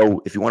 right? And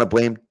so if you want to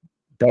blame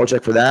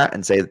Belichick for that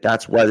and say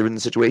that's why they're in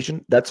the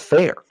situation, that's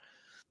fair.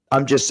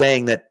 I'm just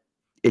saying that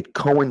it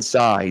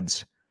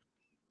coincides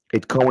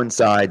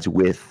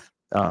with,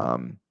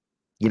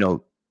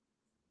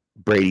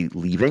 Brady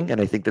leaving, and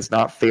I think that's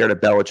not fair to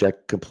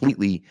Belichick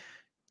completely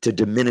to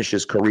diminish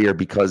his career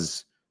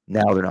because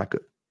now they're not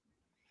good.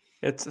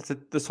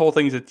 This whole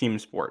thing is a team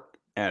sport,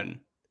 and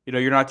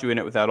you're not doing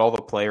it without all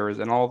the players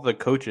and all the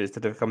coaches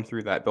that have come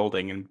through that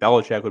building. And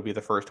Belichick would be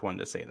the first one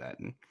to say that.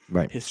 And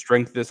his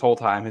strength this whole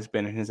time has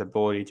been in his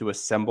ability to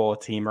assemble a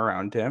team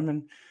around him,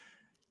 and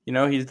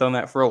he's done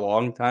that for a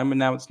long time, and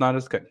now it's not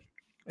as good.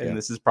 And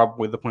this is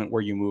probably the point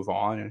where you move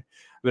on.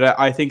 But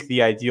I think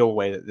the ideal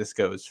way that this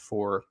goes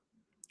for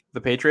the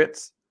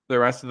Patriots the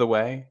rest of the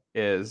way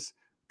is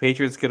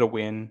Patriots get a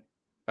win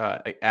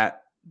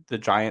at the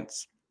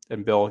Giants,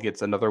 and Bill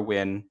gets another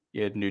win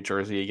in New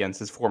Jersey against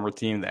his former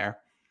team there.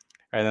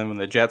 And then when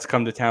the Jets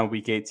come to town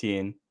week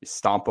 18, you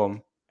stomp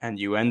them, and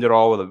you end it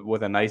all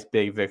with a nice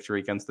big victory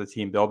against the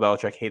team Bill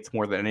Belichick hates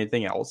more than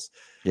anything else.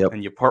 Yep.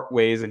 And you part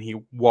ways, and he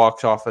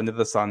walks off into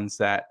the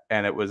sunset,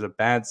 and it was a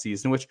bad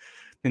season,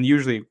 and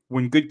usually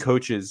when good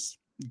coaches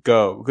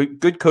go,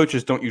 good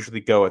coaches don't usually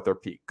go at their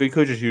peak. Good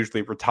coaches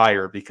usually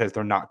retire because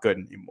they're not good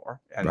anymore,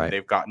 and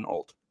they've gotten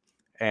old.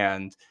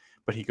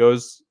 But he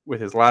goes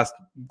with his last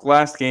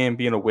game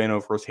being a win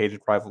over his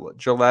hated rival at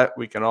Gillette.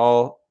 We can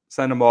all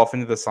send him off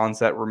into the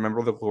sunset,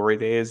 remember the glory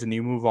days, and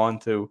you move on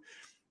to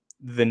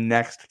the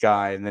next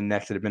guy and the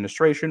next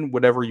administration,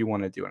 whatever you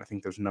want to do. And I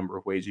think there's a number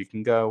of ways you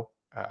can go.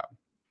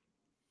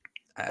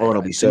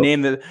 It'll be so.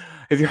 Name that,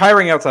 if you're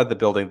hiring outside the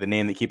building, the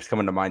name that keeps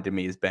coming to mind to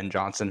me is Ben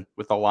Johnson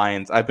with the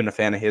Lions. I've been a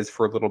fan of his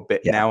for a little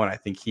bit now, and I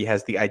think he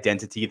has the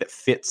identity that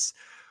fits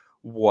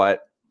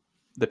what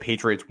the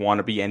Patriots want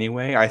to be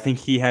anyway. I think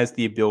he has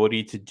the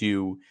ability to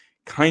do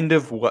kind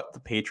of what the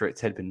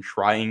Patriots had been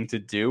trying to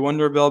do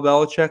under Bill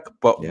Belichick,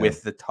 but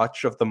with the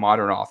touch of the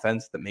modern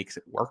offense that makes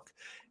it work.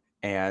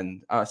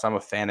 And so I'm a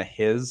fan of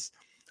his.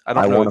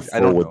 I want a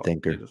forward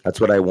thinker. That's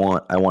what I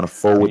want. I want a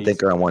forward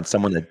thinker. I want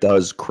someone that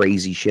does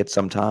crazy shit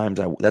sometimes.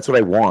 That's what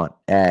I want.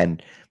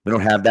 And we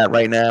don't have that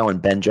right now.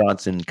 And Ben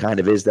Johnson kind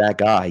of is that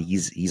guy.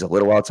 He's a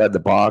little outside the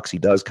box. He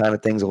does kind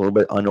of things a little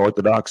bit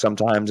unorthodox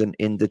sometimes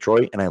in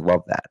Detroit. And I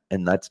love that.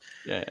 And that's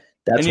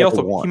and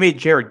he made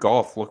Jared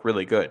Goff look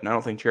really good. And I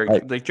don't think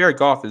Jared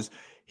Goff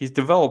he's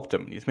developed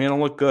him. He's made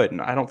him look good.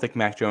 And I don't think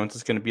Mac Jones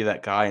is going to be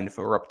that guy. And if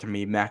it were up to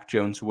me, Mac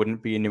Jones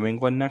wouldn't be in New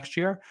England next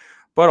year.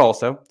 But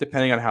also,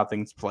 depending on how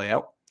things play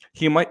out,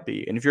 he might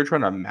be. And if you're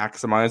trying to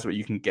maximize what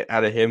you can get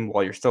out of him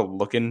while you're still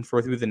looking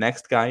for who the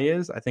next guy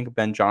is, I think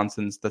Ben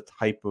Johnson's the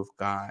type of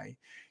guy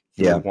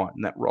you want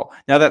in that role.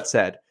 Now, that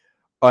said,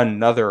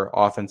 another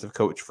offensive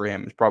coach for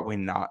him is probably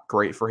not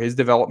great for his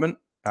development,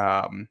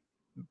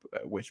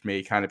 which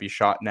may kind of be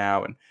shot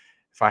now. And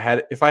if I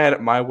had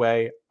it my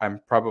way,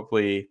 I'm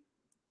probably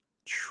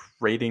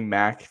trading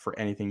Mac for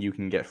anything you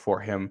can get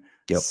for him,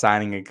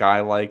 signing a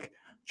guy like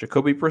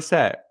Jacoby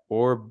Brissett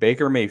or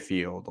Baker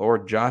Mayfield or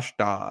Josh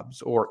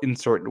Dobbs or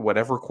insert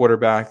whatever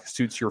quarterback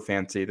suits your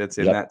fancy that's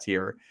in that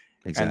tier.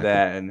 Exactly. And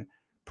then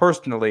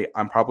personally,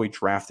 I'm probably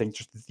drafting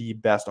just the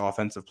best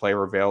offensive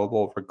player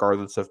available,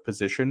 regardless of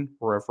position,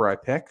 wherever I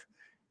pick.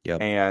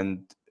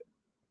 And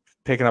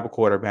picking up a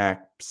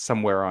quarterback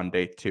somewhere on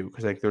day 2.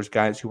 Because like there's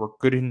guys who are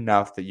good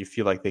enough that you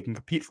feel like they can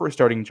compete for a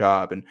starting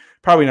job, and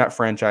probably not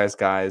franchise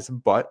guys,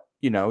 but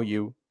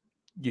you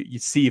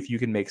see if you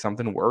can make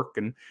something work.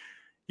 And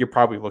you're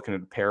probably looking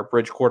at a pair of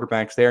bridge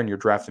quarterbacks there, and you're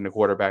drafting a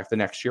quarterback the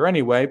next year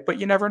anyway, but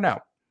you never know.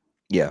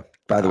 Yeah.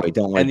 By the way,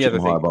 don't let Jim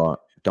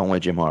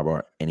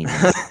Harbaugh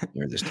anywhere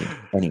near this team.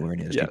 Anywhere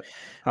near this team.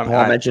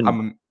 Paul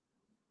mentioned.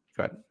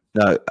 Go ahead.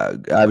 No,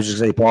 I was just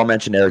going to say, Paul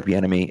mentioned Eric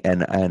Bieniemy,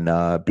 and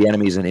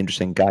Bieniemy is an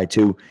interesting guy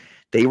too.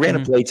 They ran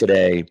a play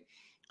today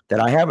that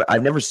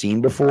I've never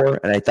seen before,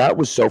 and I thought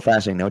was so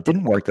fascinating. Now, it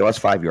didn't work. They lost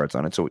 5 yards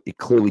on it, so it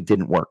clearly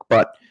didn't work.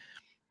 But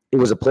it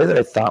was a play that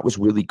I thought was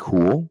really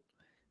cool.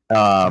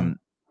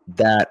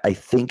 That I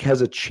think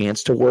has a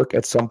chance to work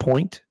at some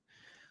point.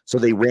 So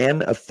they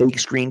ran a fake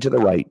screen to the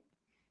right.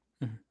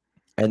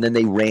 And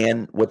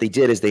then what they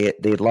did is they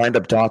had lined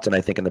up Dotson,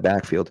 I think, in the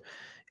backfield.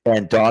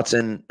 And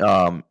Dotson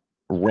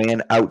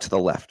ran out to the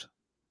left.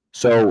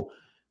 So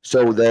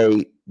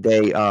they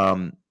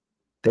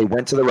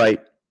went to the right,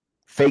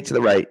 faked to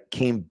the right,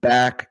 came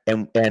back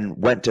and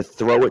went to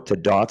throw it to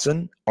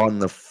Dotson on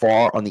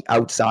the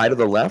outside of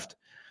the left.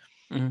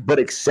 But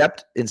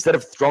instead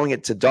of throwing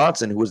it to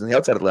Dotson, who was on the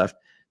outside of the left,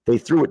 they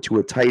threw it to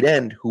a tight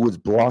end who was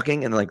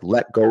blocking and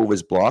let go of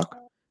his block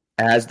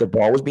as the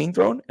ball was being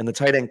thrown. And the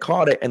tight end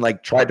caught it and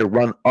tried to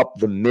run up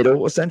the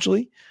middle,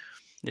 essentially.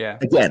 Yeah.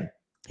 Again,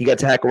 he got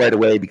tackled right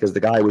away because the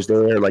guy was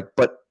there.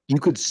 But you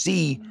could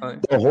see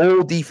the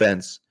whole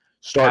defense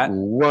start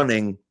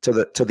running to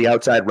the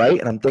outside right.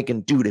 And I'm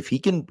thinking, dude, if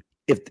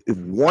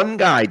one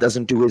guy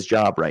doesn't do his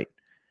job right,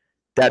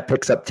 that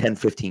picks up 10,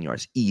 15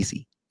 yards.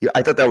 Easy. Yeah,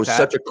 I thought that was Pat,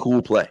 such a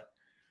cool play.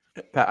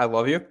 Pat, I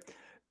love you.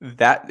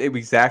 That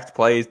exact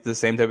play is the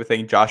same type of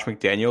thing Josh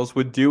McDaniels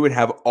would do and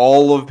have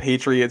all of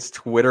Patriots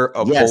Twitter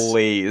Yes,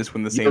 ablaze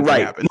when the you're same thing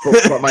right. happened.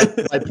 But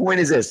my point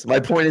is this. My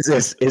point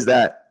is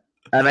that,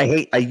 and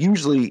I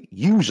usually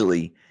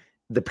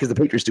because the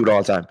Patriots do it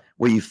all the time,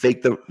 where you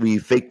fake the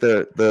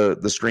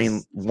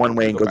screen one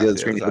way and go the other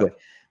screen the other way.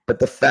 But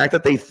the fact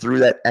that they threw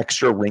that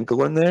extra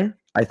wrinkle in there,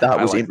 I thought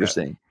was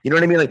interesting. That. You know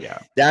what I mean? Like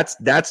that's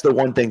the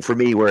one thing for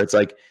me where it's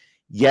like,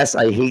 yes,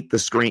 I hate the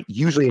screen.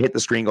 Usually I hit the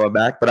screen going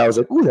back, but I was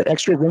like, ooh, that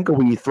extra wrinkle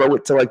where you throw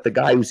it to like the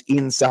guy who's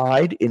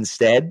inside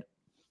instead.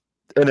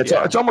 And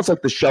it's almost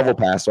like the shovel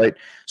pass, right?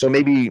 So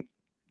maybe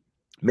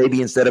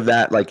instead of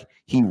that, like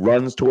he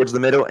runs towards the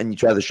middle and you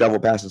try the shovel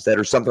pass instead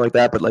or something like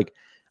that. But like,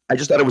 I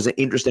just thought it was an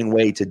interesting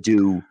way to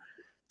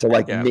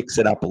mix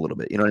it up a little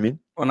bit. You know what I mean?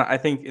 Well, I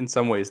think in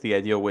some ways the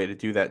ideal way to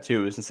do that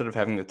too is instead of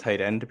having the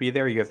tight end to be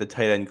there, you have the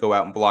tight end go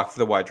out and block for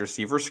the wide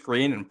receiver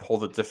screen and pull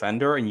the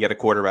defender, and you get a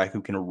quarterback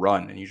who can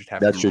run, and you just have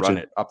to run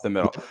it up the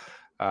middle.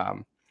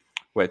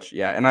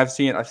 And I've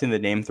seen the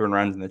name thrown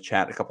around in the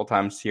chat a couple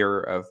times here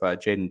of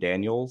Jaden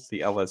Daniels,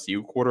 the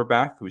LSU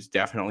quarterback, who's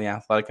definitely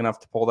athletic enough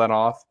to pull that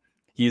off.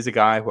 He's a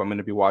guy who I'm going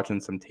to be watching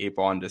some tape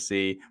on to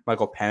see.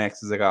 Michael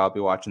Penix is a guy I'll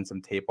be watching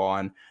some tape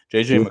on.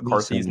 JJ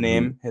McCarthy's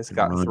name has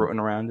gotten thrown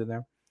around in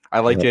there. I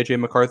like JJ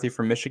McCarthy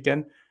from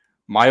Michigan.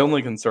 My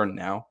only concern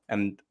now,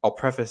 and I'll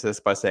preface this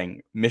by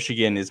saying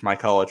Michigan is my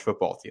college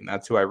football team.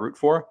 That's who I root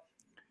for.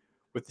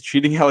 With the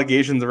cheating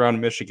allegations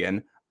around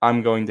Michigan,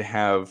 I'm going to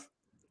have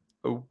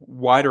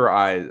wider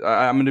eyes.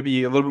 I'm going to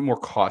be a little bit more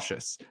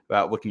cautious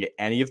about looking at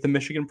any of the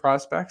Michigan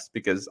prospects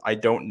because I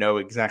don't know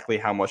exactly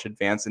how much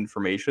advanced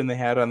information they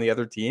had on the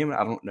other team.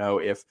 I don't know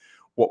if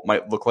what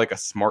might look like a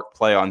smart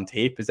play on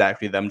tape is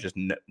actually them just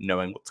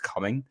knowing what's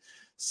coming.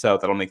 So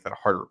that'll make that a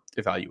harder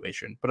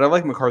evaluation. But I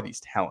like McCarthy's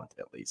talent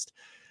at least.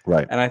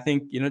 Right. And I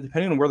think,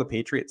 depending on where the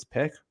Patriots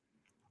pick,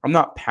 I'm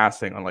not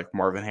passing on like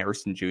Marvin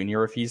Harrison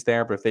Jr. if he's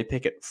there, but if they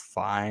pick at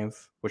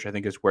 5, which I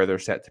think is where they're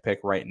set to pick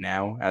right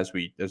now as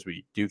we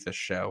do this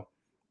show,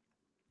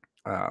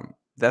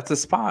 that's a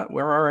spot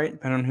where, all right,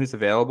 depending on who's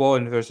available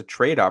and if there's a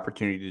trade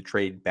opportunity to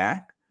trade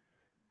back,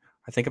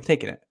 I think I'm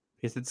taking it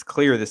because it's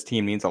clear this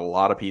team needs a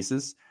lot of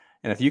pieces.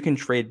 And if you can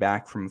trade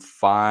back from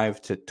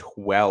 5 to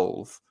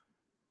 12,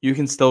 you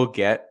can still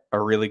get a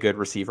really good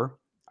receiver.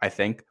 I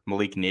think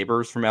Malik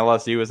Neighbors from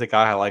LSU is a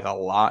guy I like a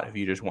lot. If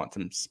you just want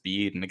some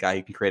speed and a guy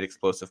who can create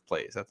explosive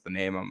plays, that's the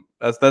name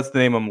that's the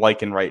name I'm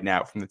liking right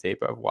now from the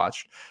tape I've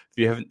watched.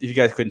 If you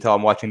guys couldn't tell,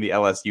 I'm watching the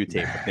LSU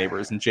tape with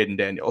Neighbors and Jaden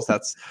Daniels.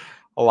 That's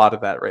a lot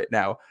of that right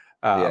now.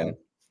 But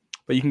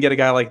you can get a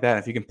guy like that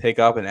if you can pick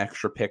up an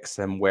extra pick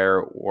somewhere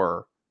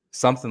or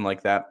something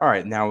like that. All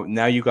right,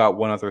 now you got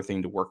one other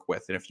thing to work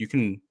with, and if you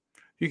can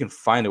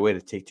find a way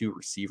to take 2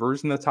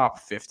 receivers in the top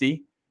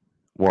 50.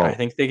 Well, I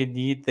think they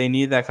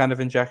need that kind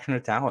of injection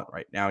of talent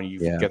right now. And you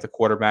get the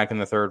quarterback in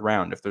the 3rd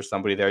round. If there's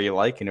somebody there you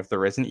like, and if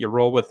there isn't, you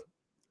roll with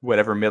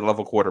whatever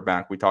mid-level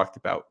quarterback we talked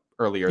about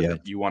earlier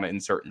that you want to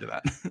insert into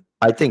that.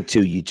 I think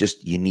too, you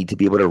need to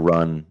be able to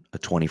run a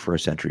 21st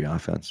century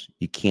offense.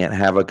 You can't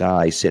have a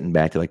guy sitting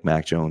back there like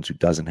Mac Jones who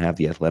doesn't have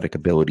the athletic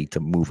ability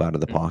to move out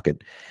of the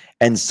pocket.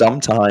 And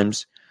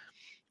sometimes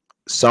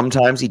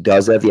he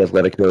does have the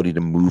athletic ability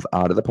to move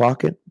out of the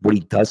pocket. What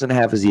he doesn't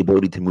have is the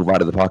ability to move out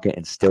of the pocket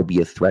and still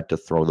be a threat to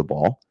throw the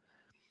ball.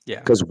 Yeah.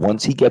 Because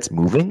once he gets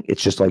moving,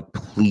 it's just like,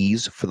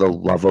 please, for the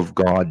love of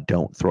God,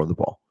 don't throw the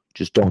ball.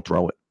 Just don't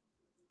throw it.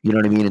 You know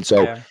what I mean? And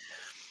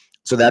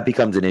so that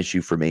becomes an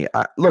issue for me.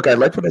 I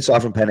liked what I saw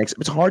from Penix.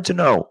 It's hard to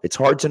know. It's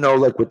hard to know,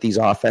 like with these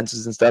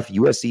offenses and stuff.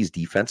 USC's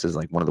defense is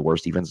like one of the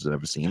worst defenses I've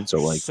ever seen.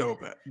 So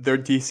bad. Their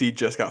DC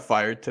just got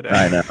fired today.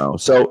 I know.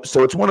 So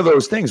it's one of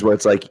those things where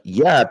it's like,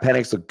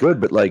 Penix looked good,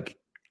 but like,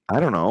 I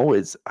don't know.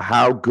 Is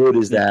how good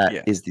is that?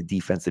 Yeah. Is the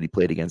defense that he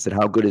played against, and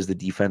how good is the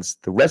defense?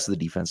 The rest of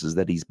the defenses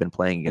that he's been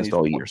playing against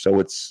all year.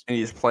 So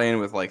he's playing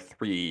with like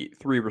three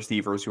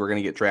receivers who are going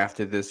to get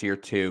drafted this year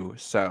too.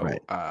 So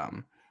right.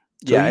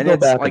 And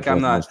it's like I'm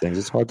not. Things.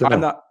 It's hard to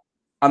know.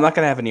 I'm not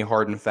going to have any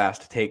hard and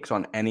fast takes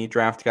on any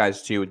draft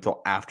guys too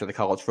until after the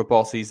college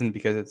football season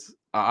because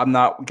I'm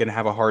not going to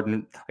have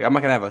I'm not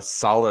going to have a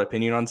solid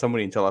opinion on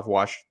somebody until I've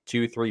watched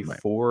 2, 3,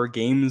 4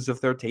 games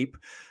of their tape.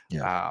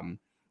 Yeah.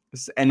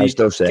 And I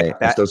still say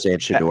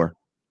it's Shedeur.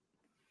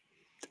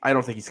 I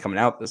don't think he's coming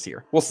out this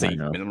year. We'll see. I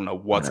don't know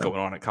what's going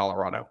on at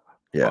Colorado.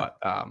 Yeah.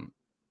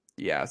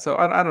 But, so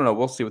I don't know.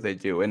 We'll see what they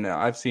do. And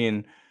I've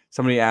seen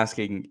somebody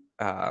asking,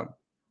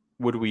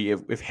 would we,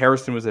 if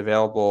Harrison was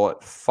available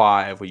at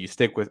 5, would you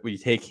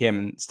take him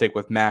and stick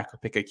with Mac or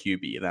pick a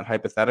QB in that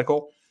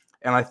hypothetical?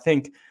 And I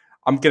think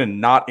I'm going to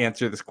not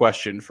answer this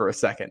question for a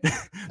second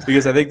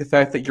because I think the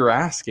fact that you're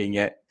asking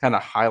it kind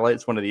of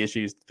highlights one of the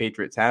issues the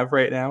Patriots have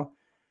right now.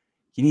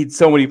 You need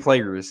so many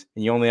players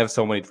and you only have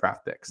so many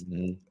draft picks.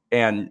 Mm-hmm.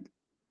 And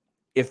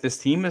if this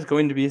team is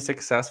going to be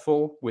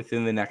successful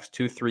within the next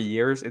 2-3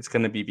 years, it's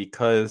going to be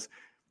because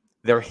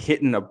they're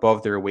hitting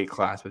above their weight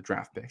class with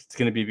draft picks. It's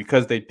going to be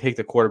because they picked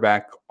a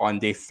quarterback on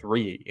day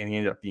 3 and he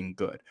ended up being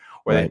good,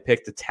 or they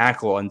picked a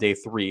tackle on day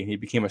 3 and he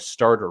became a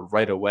starter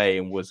right away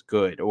and was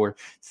good, or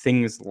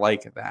things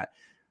like that.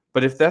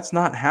 But if that's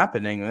not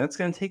happening, then it's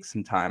going to take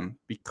some time,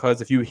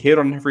 because if you hit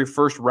on every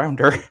first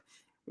rounder,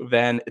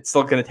 then it's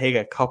still going to take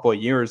a couple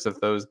of years of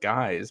those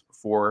guys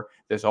before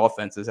this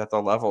offense is at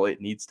the level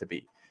it needs to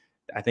be.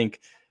 I think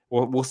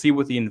we'll see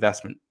what the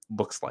investment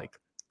looks like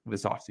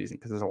this offseason,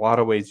 because there's a lot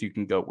of ways you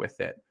can go with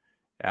it,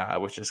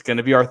 which is going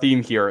to be our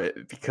theme here,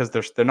 because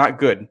they're not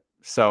good.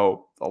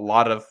 So a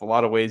lot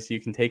of ways you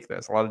can take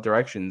this, a lot of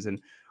directions, and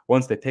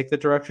once they pick the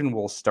direction,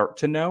 we'll start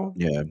to know.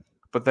 Yeah,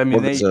 but I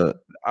mean,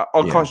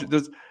 I'll caution.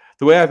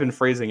 The way I've been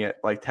phrasing it,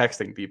 like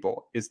texting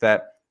people, is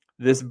that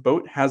this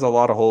boat has a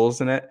lot of holes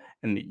in it,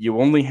 and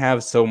you only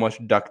have so much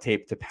duct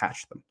tape to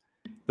patch them.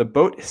 The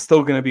boat is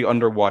still going to be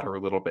underwater a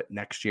little bit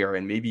next year,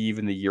 and maybe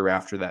even the year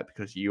after that,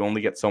 because you only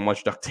get so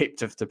much duct tape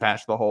to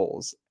patch the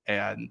holes.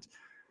 And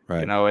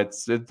you know,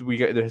 there's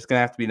going to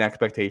have to be an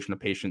expectation of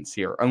patience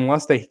here,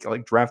 unless they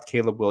like draft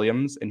Caleb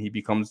Williams and he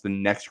becomes the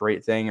next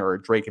great thing, or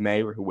Drake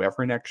May or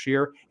whoever next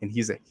year, and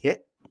he's a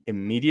hit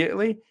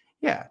immediately.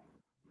 Yeah,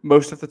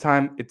 most of the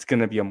time it's going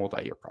to be a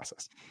multi-year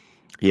process.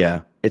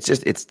 Yeah, it's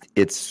just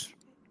it's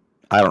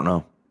I don't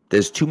know.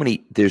 There's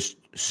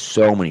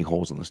so many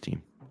holes in this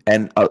team.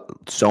 And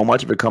so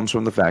much of it comes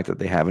from the fact that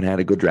they haven't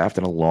had a good draft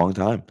in a long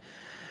time,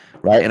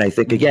 right? And I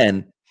think,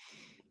 again,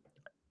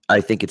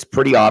 it's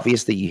pretty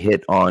obvious that you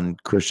hit on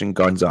Christian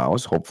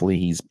Gonzalez. Hopefully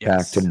he's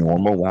back to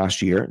normal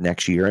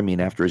next year. I mean,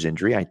 after his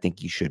injury, I think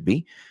he should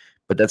be.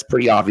 But that's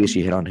pretty obvious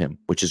you hit on him,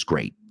 which is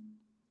great,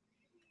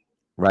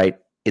 right?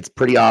 It's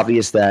pretty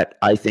obvious that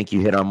I think you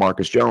hit on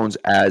Marcus Jones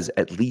as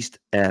at least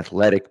an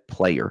athletic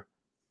player.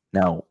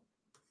 Now,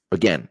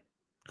 again,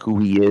 who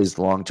he is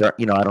long-term,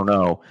 I don't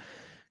know.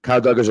 Kyle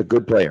Duggar's a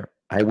good player.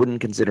 I wouldn't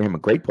consider him a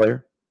great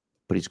player,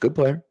 but he's a good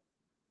player.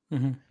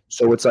 Mm-hmm.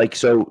 So it's like,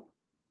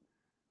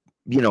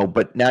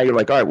 but now you're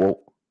like, all right,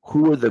 well,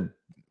 who are the,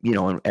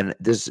 and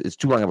this is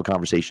too long of a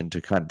conversation to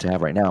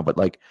have right now, but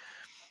like,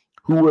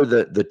 who are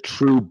the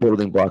true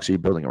building blocks are you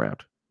building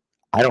around?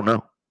 I don't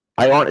know.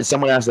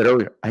 Someone asked that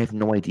earlier. I have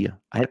no idea.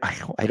 I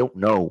don't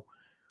know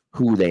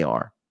who they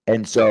are.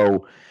 And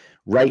so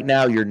right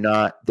now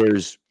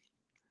there's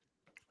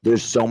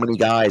so many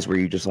guys where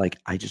you're just like,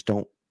 I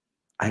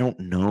don't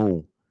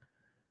know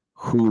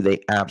who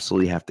they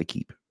absolutely have to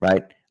keep,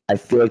 right? I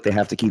feel like they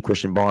have to keep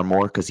Christian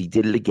Barmore, because he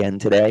did it again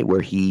today, where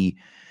he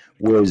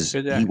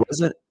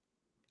wasn't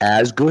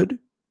as good,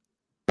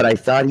 but I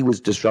thought he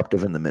was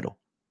disruptive in the middle.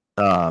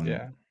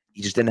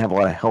 He just didn't have a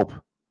lot of help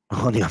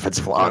on the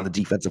offensive line, on the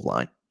defensive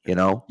line,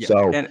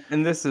 So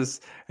and this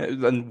is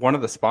one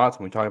of the spots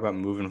when we talk about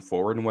moving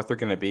forward and what they're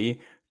going to be.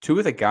 Two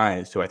of the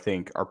guys who I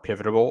think are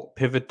pivotal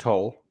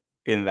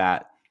in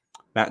that,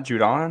 Matt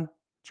Judon,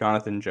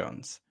 Jonathan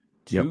Jones,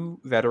 two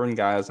veteran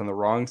guys on the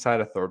wrong side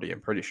of 30.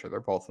 I'm pretty sure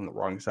they're both on the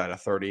wrong side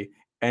of 30,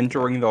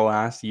 entering the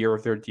last year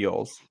of their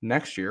deals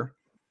next year.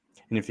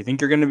 And if you think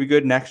you're going to be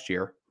good next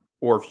year,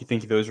 or if you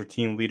think those are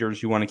team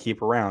leaders you want to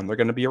keep around, they're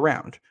going to be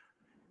around.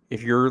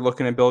 If you're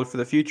looking to build for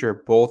the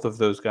future, both of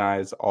those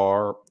guys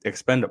are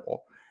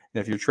expendable.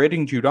 And if you're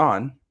trading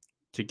Judon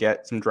to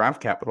get some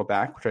draft capital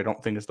back, which I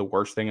don't think is the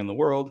worst thing in the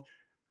world,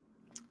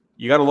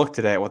 you got to look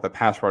today at what the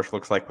pass rush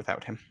looks like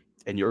without him.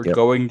 And you're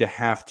going to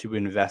have to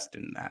invest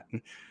in that.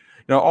 And,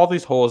 all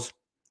these holes,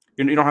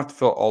 you don't have to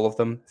fill all of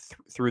them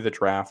through the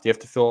draft. You have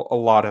to fill a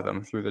lot of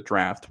them through the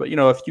draft. But,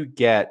 if you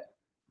get,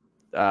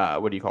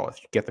 if you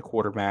get the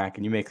quarterback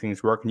and you make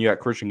things work, and you got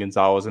Christian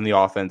Gonzalez and the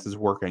offense is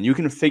working, you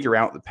can figure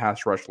out the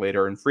pass rush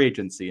later in free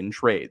agency and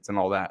trades and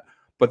all that.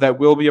 But that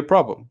will be a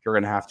problem you're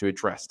going to have to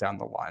address down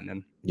the line.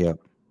 And you're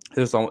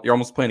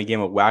almost playing a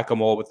game of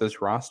whack-a-mole with this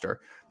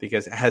roster,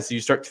 because as you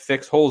start to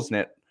fix holes in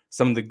it,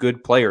 some of the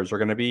good players are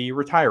going to be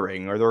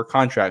retiring, or their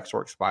contracts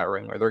are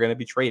expiring, or they're going to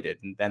be traded.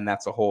 And then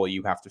that's a hole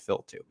you have to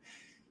fill too.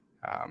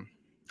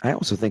 I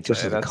also think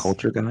just as a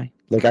culture guy,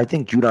 like I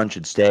think Judon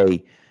should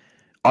stay.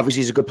 Obviously,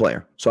 he's a good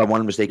player, so I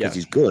want him to stay because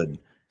he's good.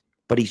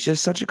 But he's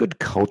just such a good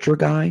culture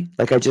guy.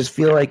 Like I just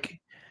feel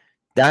like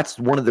that's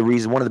one of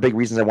the big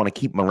reasons I want to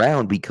keep him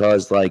around,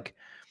 because like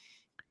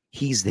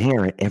he's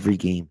there at every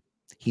game.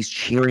 He's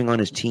cheering on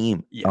his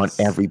team on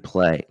every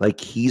play.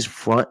 Like he's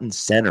front and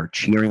center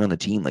cheering on the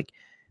team. Like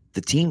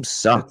the team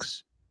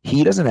sucks.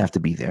 He doesn't have to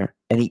be there,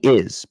 and he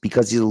is,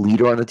 because he's a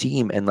leader on the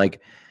team. And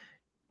like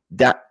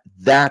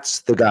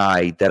that's the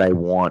guy that I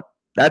want.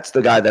 That's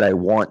the guy that I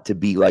want to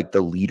be like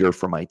the leader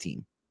for my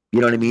team. You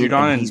know what I mean?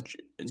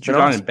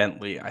 Judon and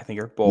Bentley, I think,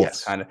 are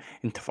both kind of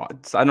in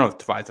Tafai. I don't know if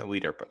Tafai's a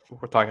leader, but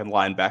we're talking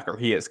linebacker.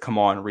 He has come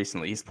on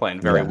recently. He's playing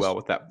very well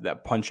with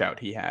that punch out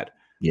he had.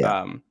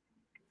 Yeah.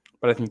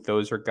 But I think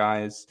those are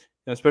guys,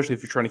 especially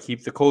if you're trying to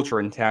keep the culture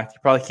intact, you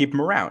probably keep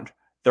them around.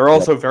 They're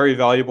also very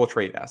valuable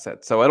trade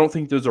assets. So I don't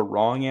think there's a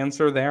wrong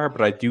answer there,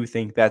 but I do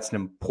think that's an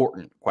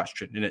important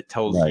question, and it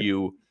tells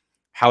you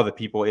how the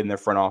people in their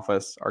front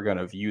office are going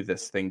to view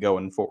this thing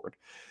going forward.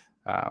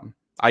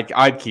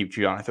 I'd keep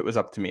Judon if it was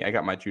up to me. I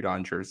got my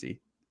Judon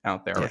jersey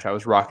out there, which I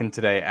was rocking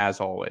today as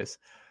always.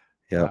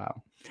 Yeah.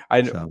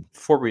 I know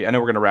we're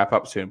going to wrap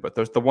up soon, but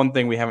there's the one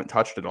thing we haven't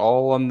touched at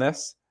all on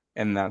this,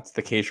 and that's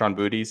the Kayshon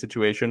Boutte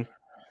situation.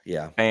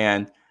 Yeah.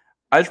 And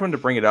I just wanted to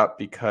bring it up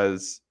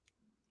because,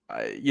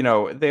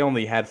 they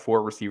only had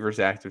 4 receivers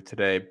active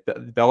today.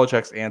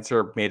 Belichick's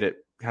answer made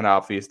it kind of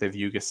obvious they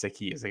view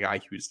Gesicki as a guy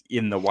who's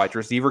in the wide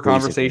receiver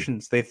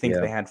conversations. They think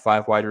they had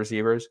 5 wide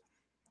receivers.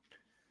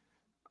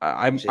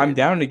 I'm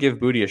down to give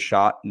Boutte a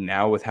shot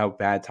now with how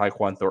bad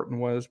Tyquan Thornton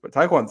was, but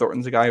Tyquan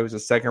Thornton's a guy who was a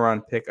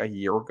 2nd-round pick a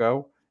year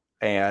ago,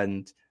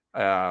 and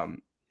a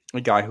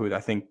guy who I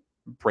think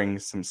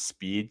brings some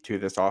speed to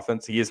this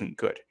offense. He isn't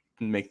good,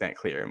 make that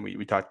clear, and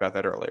we talked about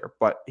that earlier,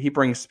 but he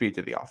brings speed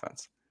to the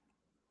offense.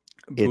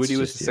 Boutte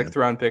was a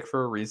 6th-round pick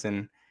for a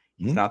reason.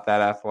 He's not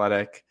that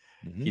athletic.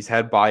 He's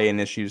had buy-in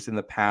issues in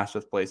the past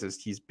with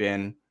places he's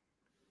been.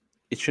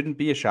 It shouldn't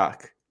be a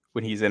shock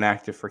when he's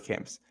inactive for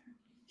camps.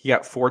 He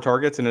got 4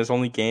 targets in his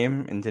only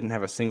game and didn't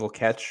have a single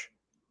catch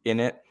in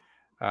it.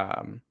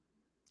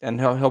 And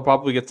he'll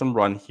probably get some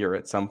run here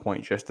at some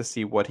point just to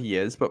see what he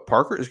is. But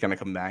Parker is going to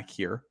come back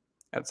here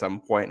at some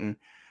point. And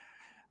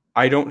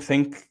I don't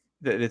think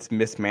that it's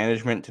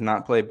mismanagement to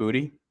not play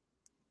Boutte.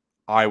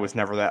 I was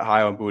never that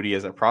high on Boutte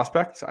as a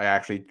prospect. I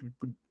actually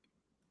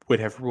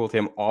would have ruled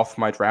him off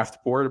my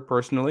draft board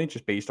personally,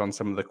 just based on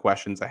some of the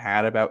questions I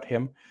had about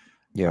him.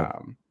 Yeah.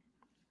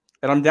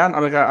 And I'm down.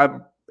 I'm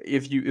like,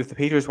 if the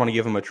Patriots want to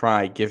give him a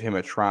try, give him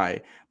a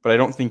try. But I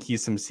don't think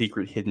he's some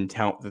secret hidden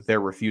talent that they're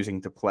refusing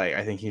to play.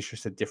 I think he's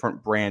just a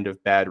different brand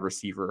of bad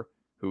receiver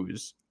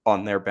who's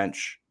on their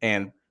bench,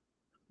 and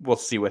we'll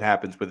see what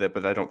happens with it.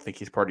 But I don't think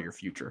he's part of your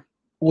future.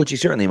 Which he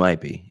certainly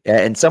might be.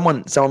 And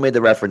someone made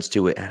the reference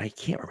to it, and I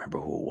can't remember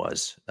who it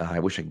was. I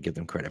wish I could give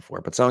them credit for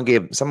it, but someone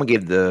gave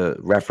the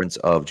reference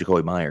of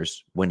Jacoby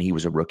Myers when he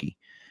was a rookie,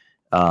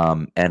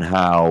 and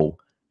how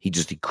he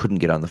couldn't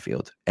get on the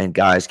field, and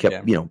guys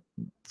kept,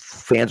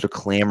 fans were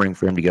clamoring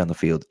for him to get on the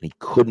field, and he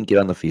couldn't get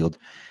on the field,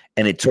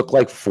 and it took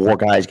like 4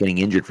 guys getting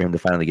injured for him to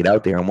finally get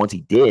out there. And once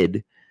he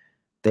did,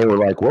 they were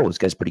like, "Whoa, this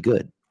guy's pretty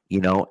good."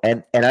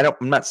 And I'm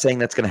not saying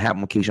that's going to happen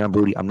with Kayshon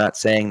Boutte. I'm not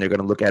saying they're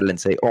going to look at it and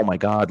say, "Oh my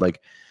God,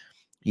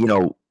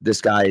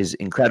 this guy is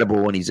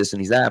incredible and he's this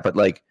and he's that." But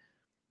like,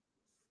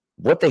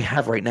 what they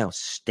have right now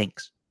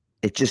stinks.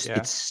 It just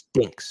it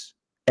stinks.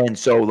 And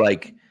so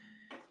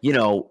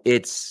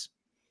it's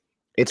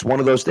one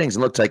of those things.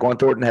 And look, Tyquan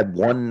Thornton had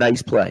one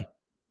nice play.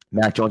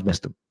 Mac Jones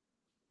missed him.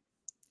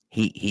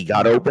 He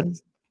got open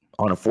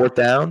on a 4th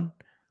down.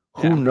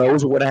 Who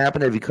knows what would have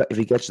happened if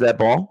he catches that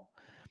ball?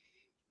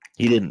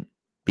 He didn't,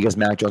 because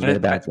Mac Jones made a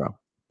bad throw.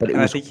 But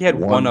I think he had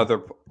one other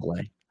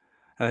play.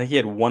 I think he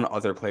had one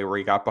other play where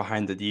he got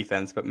behind the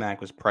defense, but Mac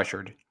was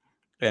pressured,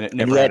 and it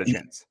never had a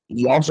chance.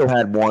 He also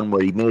had one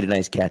where he made a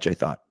nice catch, I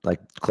thought, like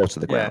close to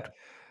the ground.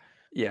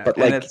 Yeah, but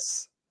and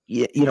it's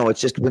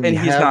just when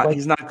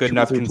he's not good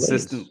enough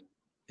consistent.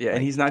 Yeah,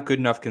 and he's not good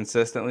enough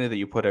consistently that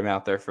you put him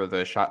out there for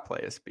the shot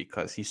plays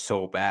because he's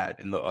so bad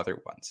in the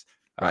other ones.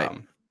 Right.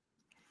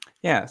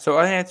 So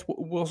I think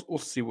we'll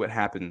see what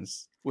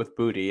happens with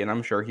Boutte, and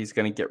I'm sure he's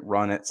going to get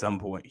run at some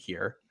point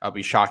here. I'll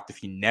be shocked if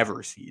he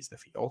never sees the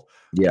field.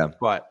 Yeah.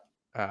 But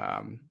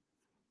I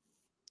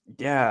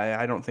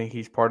don't think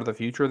he's part of the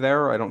future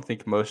there. I don't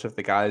think most of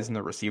the guys in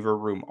the receiver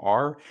room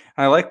are.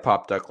 And I like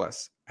Pop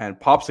Douglas, and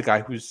Pop's a guy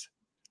who's,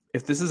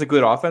 if this is a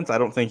good offense, I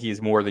don't think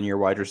he's more than your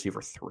wide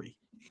receiver 3.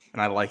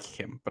 And I like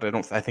him, but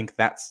I think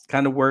that's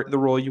kind of where the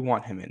role you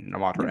want him in a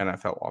modern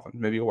NFL offense,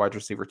 maybe a wide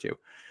receiver 2.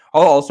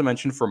 I'll also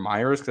mention for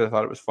Myers, because I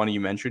thought it was funny you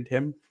mentioned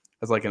him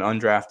as like an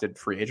undrafted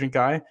free agent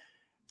guy.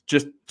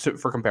 Just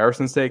for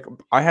comparison's sake,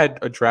 I had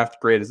a draft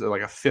grade as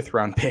like a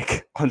 5th-round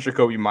pick on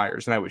Jacoby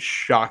Myers, and I was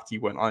shocked he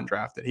went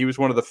undrafted. He was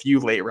one of the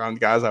few late-round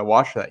guys I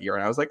watched that year,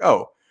 and I was like,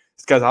 oh,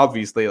 this guy's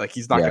obviously, like,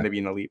 he's not going to be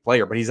an elite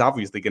player, but he's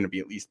obviously going to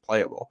be at least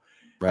playable.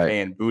 Right.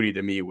 And Boutte,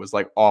 to me, was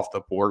like off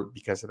the board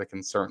because of the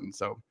concern.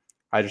 So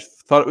I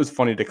just thought it was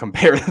funny to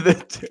compare the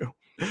two.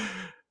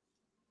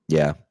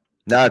 Yeah,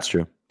 no, that's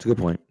true. It's a good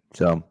point.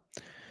 So,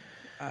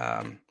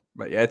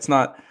 but yeah, it's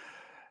not.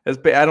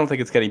 I don't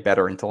think it's getting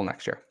better until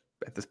next year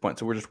at this point.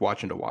 So we're just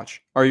watching to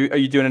watch. Are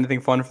you doing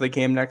anything fun for the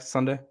game next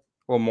Sunday? A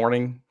little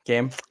morning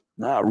game?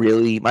 Not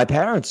really. My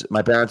parents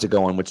are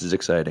going, which is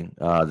exciting.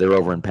 They're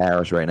over in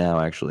Paris right now,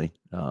 actually.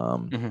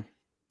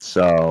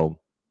 So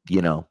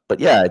but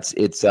yeah,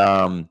 it's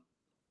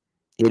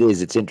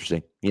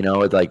interesting.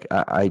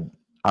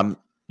 I'm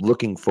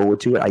looking forward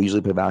to it. I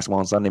usually play basketball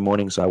on Sunday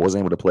morning, so I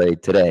wasn't able to play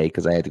today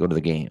because I had to go to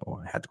the game,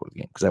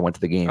 because I went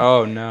to the game.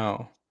 Oh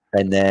no!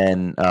 And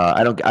then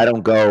I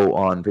don't go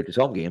on Patriots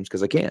home games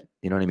because I can't.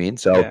 You know what I mean?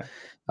 So,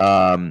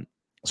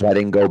 so I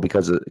didn't go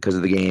because of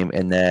the game.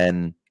 And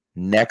then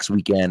next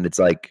weekend, it's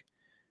like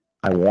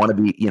I want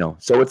to be.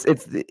 So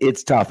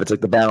it's tough. It's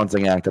like the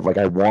balancing act of like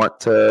I want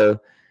to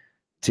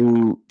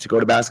go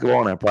to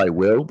basketball, and I probably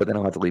will, but then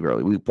I'll have to leave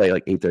early. We play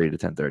like 8:30 to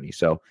 10:30.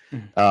 So,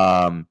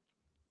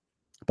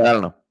 but I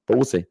don't know. But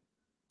we'll see.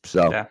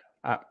 So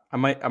I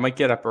might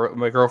get up early.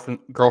 My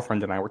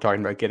girlfriend and I were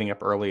talking about getting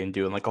up early and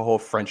doing like a whole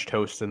French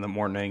toast in the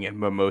morning and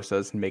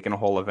mimosas and making a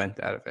whole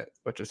event out of it,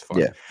 which is fun.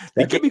 Yeah,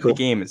 that could be cool. The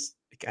game is.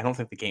 I don't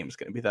think the game is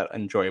going to be that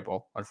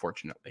enjoyable,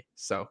 unfortunately.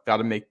 So got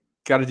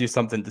to do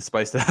something to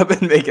spice it up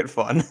and make it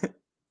fun.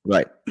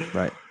 Right.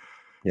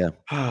 Yeah.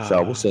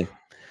 So we'll see.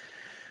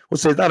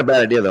 It's not a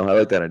bad idea though. I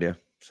like that idea.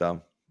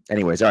 So,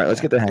 anyways, all right, let's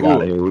get the heck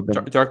out of here.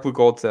 Dark Blue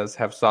Gold says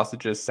have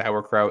sausages,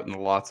 sauerkraut, and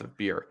lots of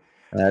beer.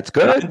 That's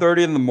good.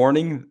 9:30 in the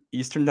morning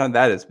Eastern time.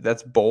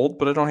 That's bold,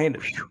 but I don't hate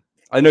it.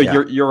 I know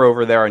you're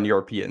over there on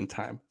European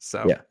time.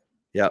 So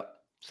yeah.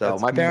 So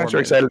my parents are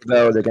excited to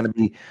go. They're going to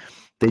be.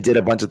 They did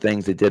a bunch of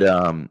things. They did.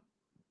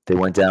 They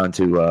went down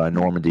to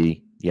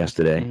Normandy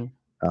yesterday,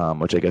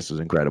 which I guess was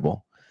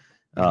incredible.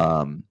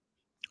 And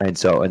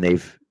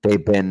they've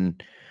been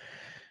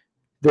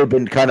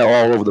kind of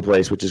all over the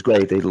place, which is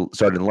great. They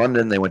started in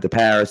London. They went to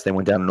Paris. They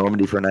went down to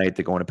Normandy for a night.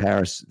 They're going to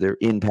Paris. They're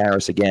in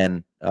Paris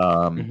again.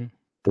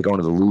 They're going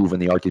to the Louvre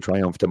and the Arc de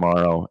Triomphe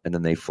tomorrow, and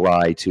then they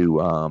fly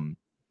to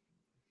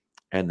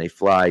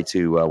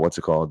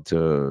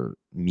to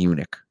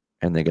Munich,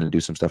 and they're going to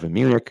do some stuff in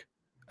Munich.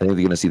 I think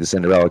they're going to see the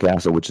Cinderella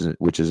Castle,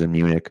 which is in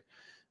Munich.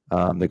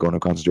 They're going to a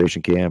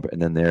concentration camp,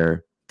 and then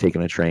they're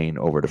taking a train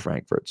over to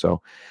Frankfurt.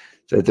 So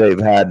they've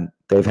had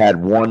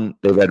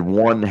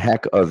one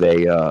heck of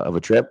a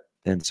trip,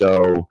 and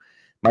so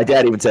my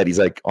dad even said, he's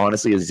like,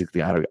 honestly,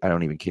 I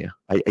don't even care.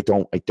 I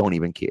don't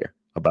even care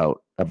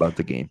about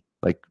the game.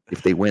 Like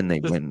if they win, they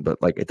win,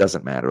 but like it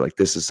doesn't matter. Like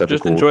this is such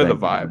just a cool enjoy thing.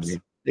 The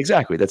vibes.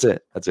 Exactly. That's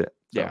it. So,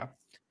 yeah.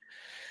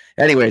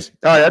 Anyways,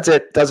 all right, that's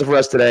it. Does it for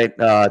us today.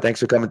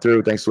 Thanks for coming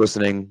through. Thanks for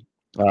listening.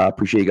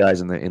 Appreciate you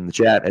guys in the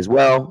chat as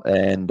well.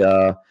 And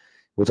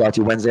we'll talk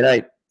to you Wednesday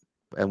night,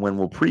 and when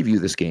we'll preview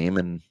this game.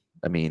 And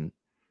I mean,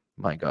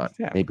 my God,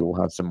 maybe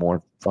we'll have some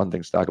more fun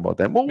things to talk about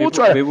then. We'll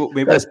try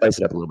to spice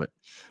it up a little bit.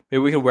 Maybe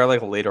we can wear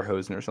like a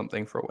lederhosen or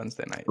something for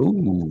Wednesday night.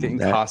 Ooh, getting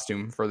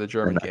costume for the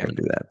German game. I'm not going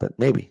to do that, but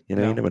maybe. You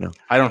never know.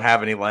 I don't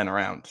have any lying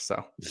around,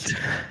 so.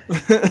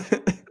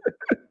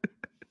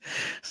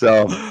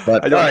 So,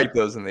 but I don't keep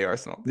those in the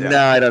arsenal. Yeah.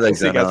 No, I don't think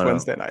so. See you guys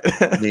Wednesday night.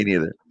 Me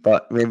neither.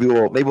 But maybe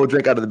we'll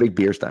drink out of the big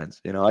beer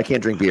steins. You know, I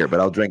can't drink beer, but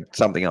I'll drink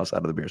something else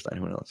out of the beer stein.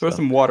 Who knows? Throw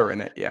some water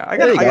in it. Yeah, I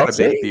got a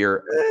big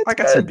beer. I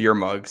got some beer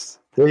mugs.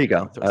 There you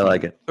go. I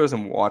like it. Throw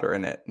some water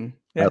in it.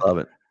 I love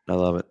it.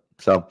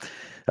 So,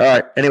 all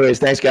right. Anyways,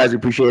 thanks guys. We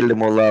appreciate it, and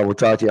we'll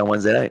talk to you on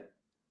Wednesday night.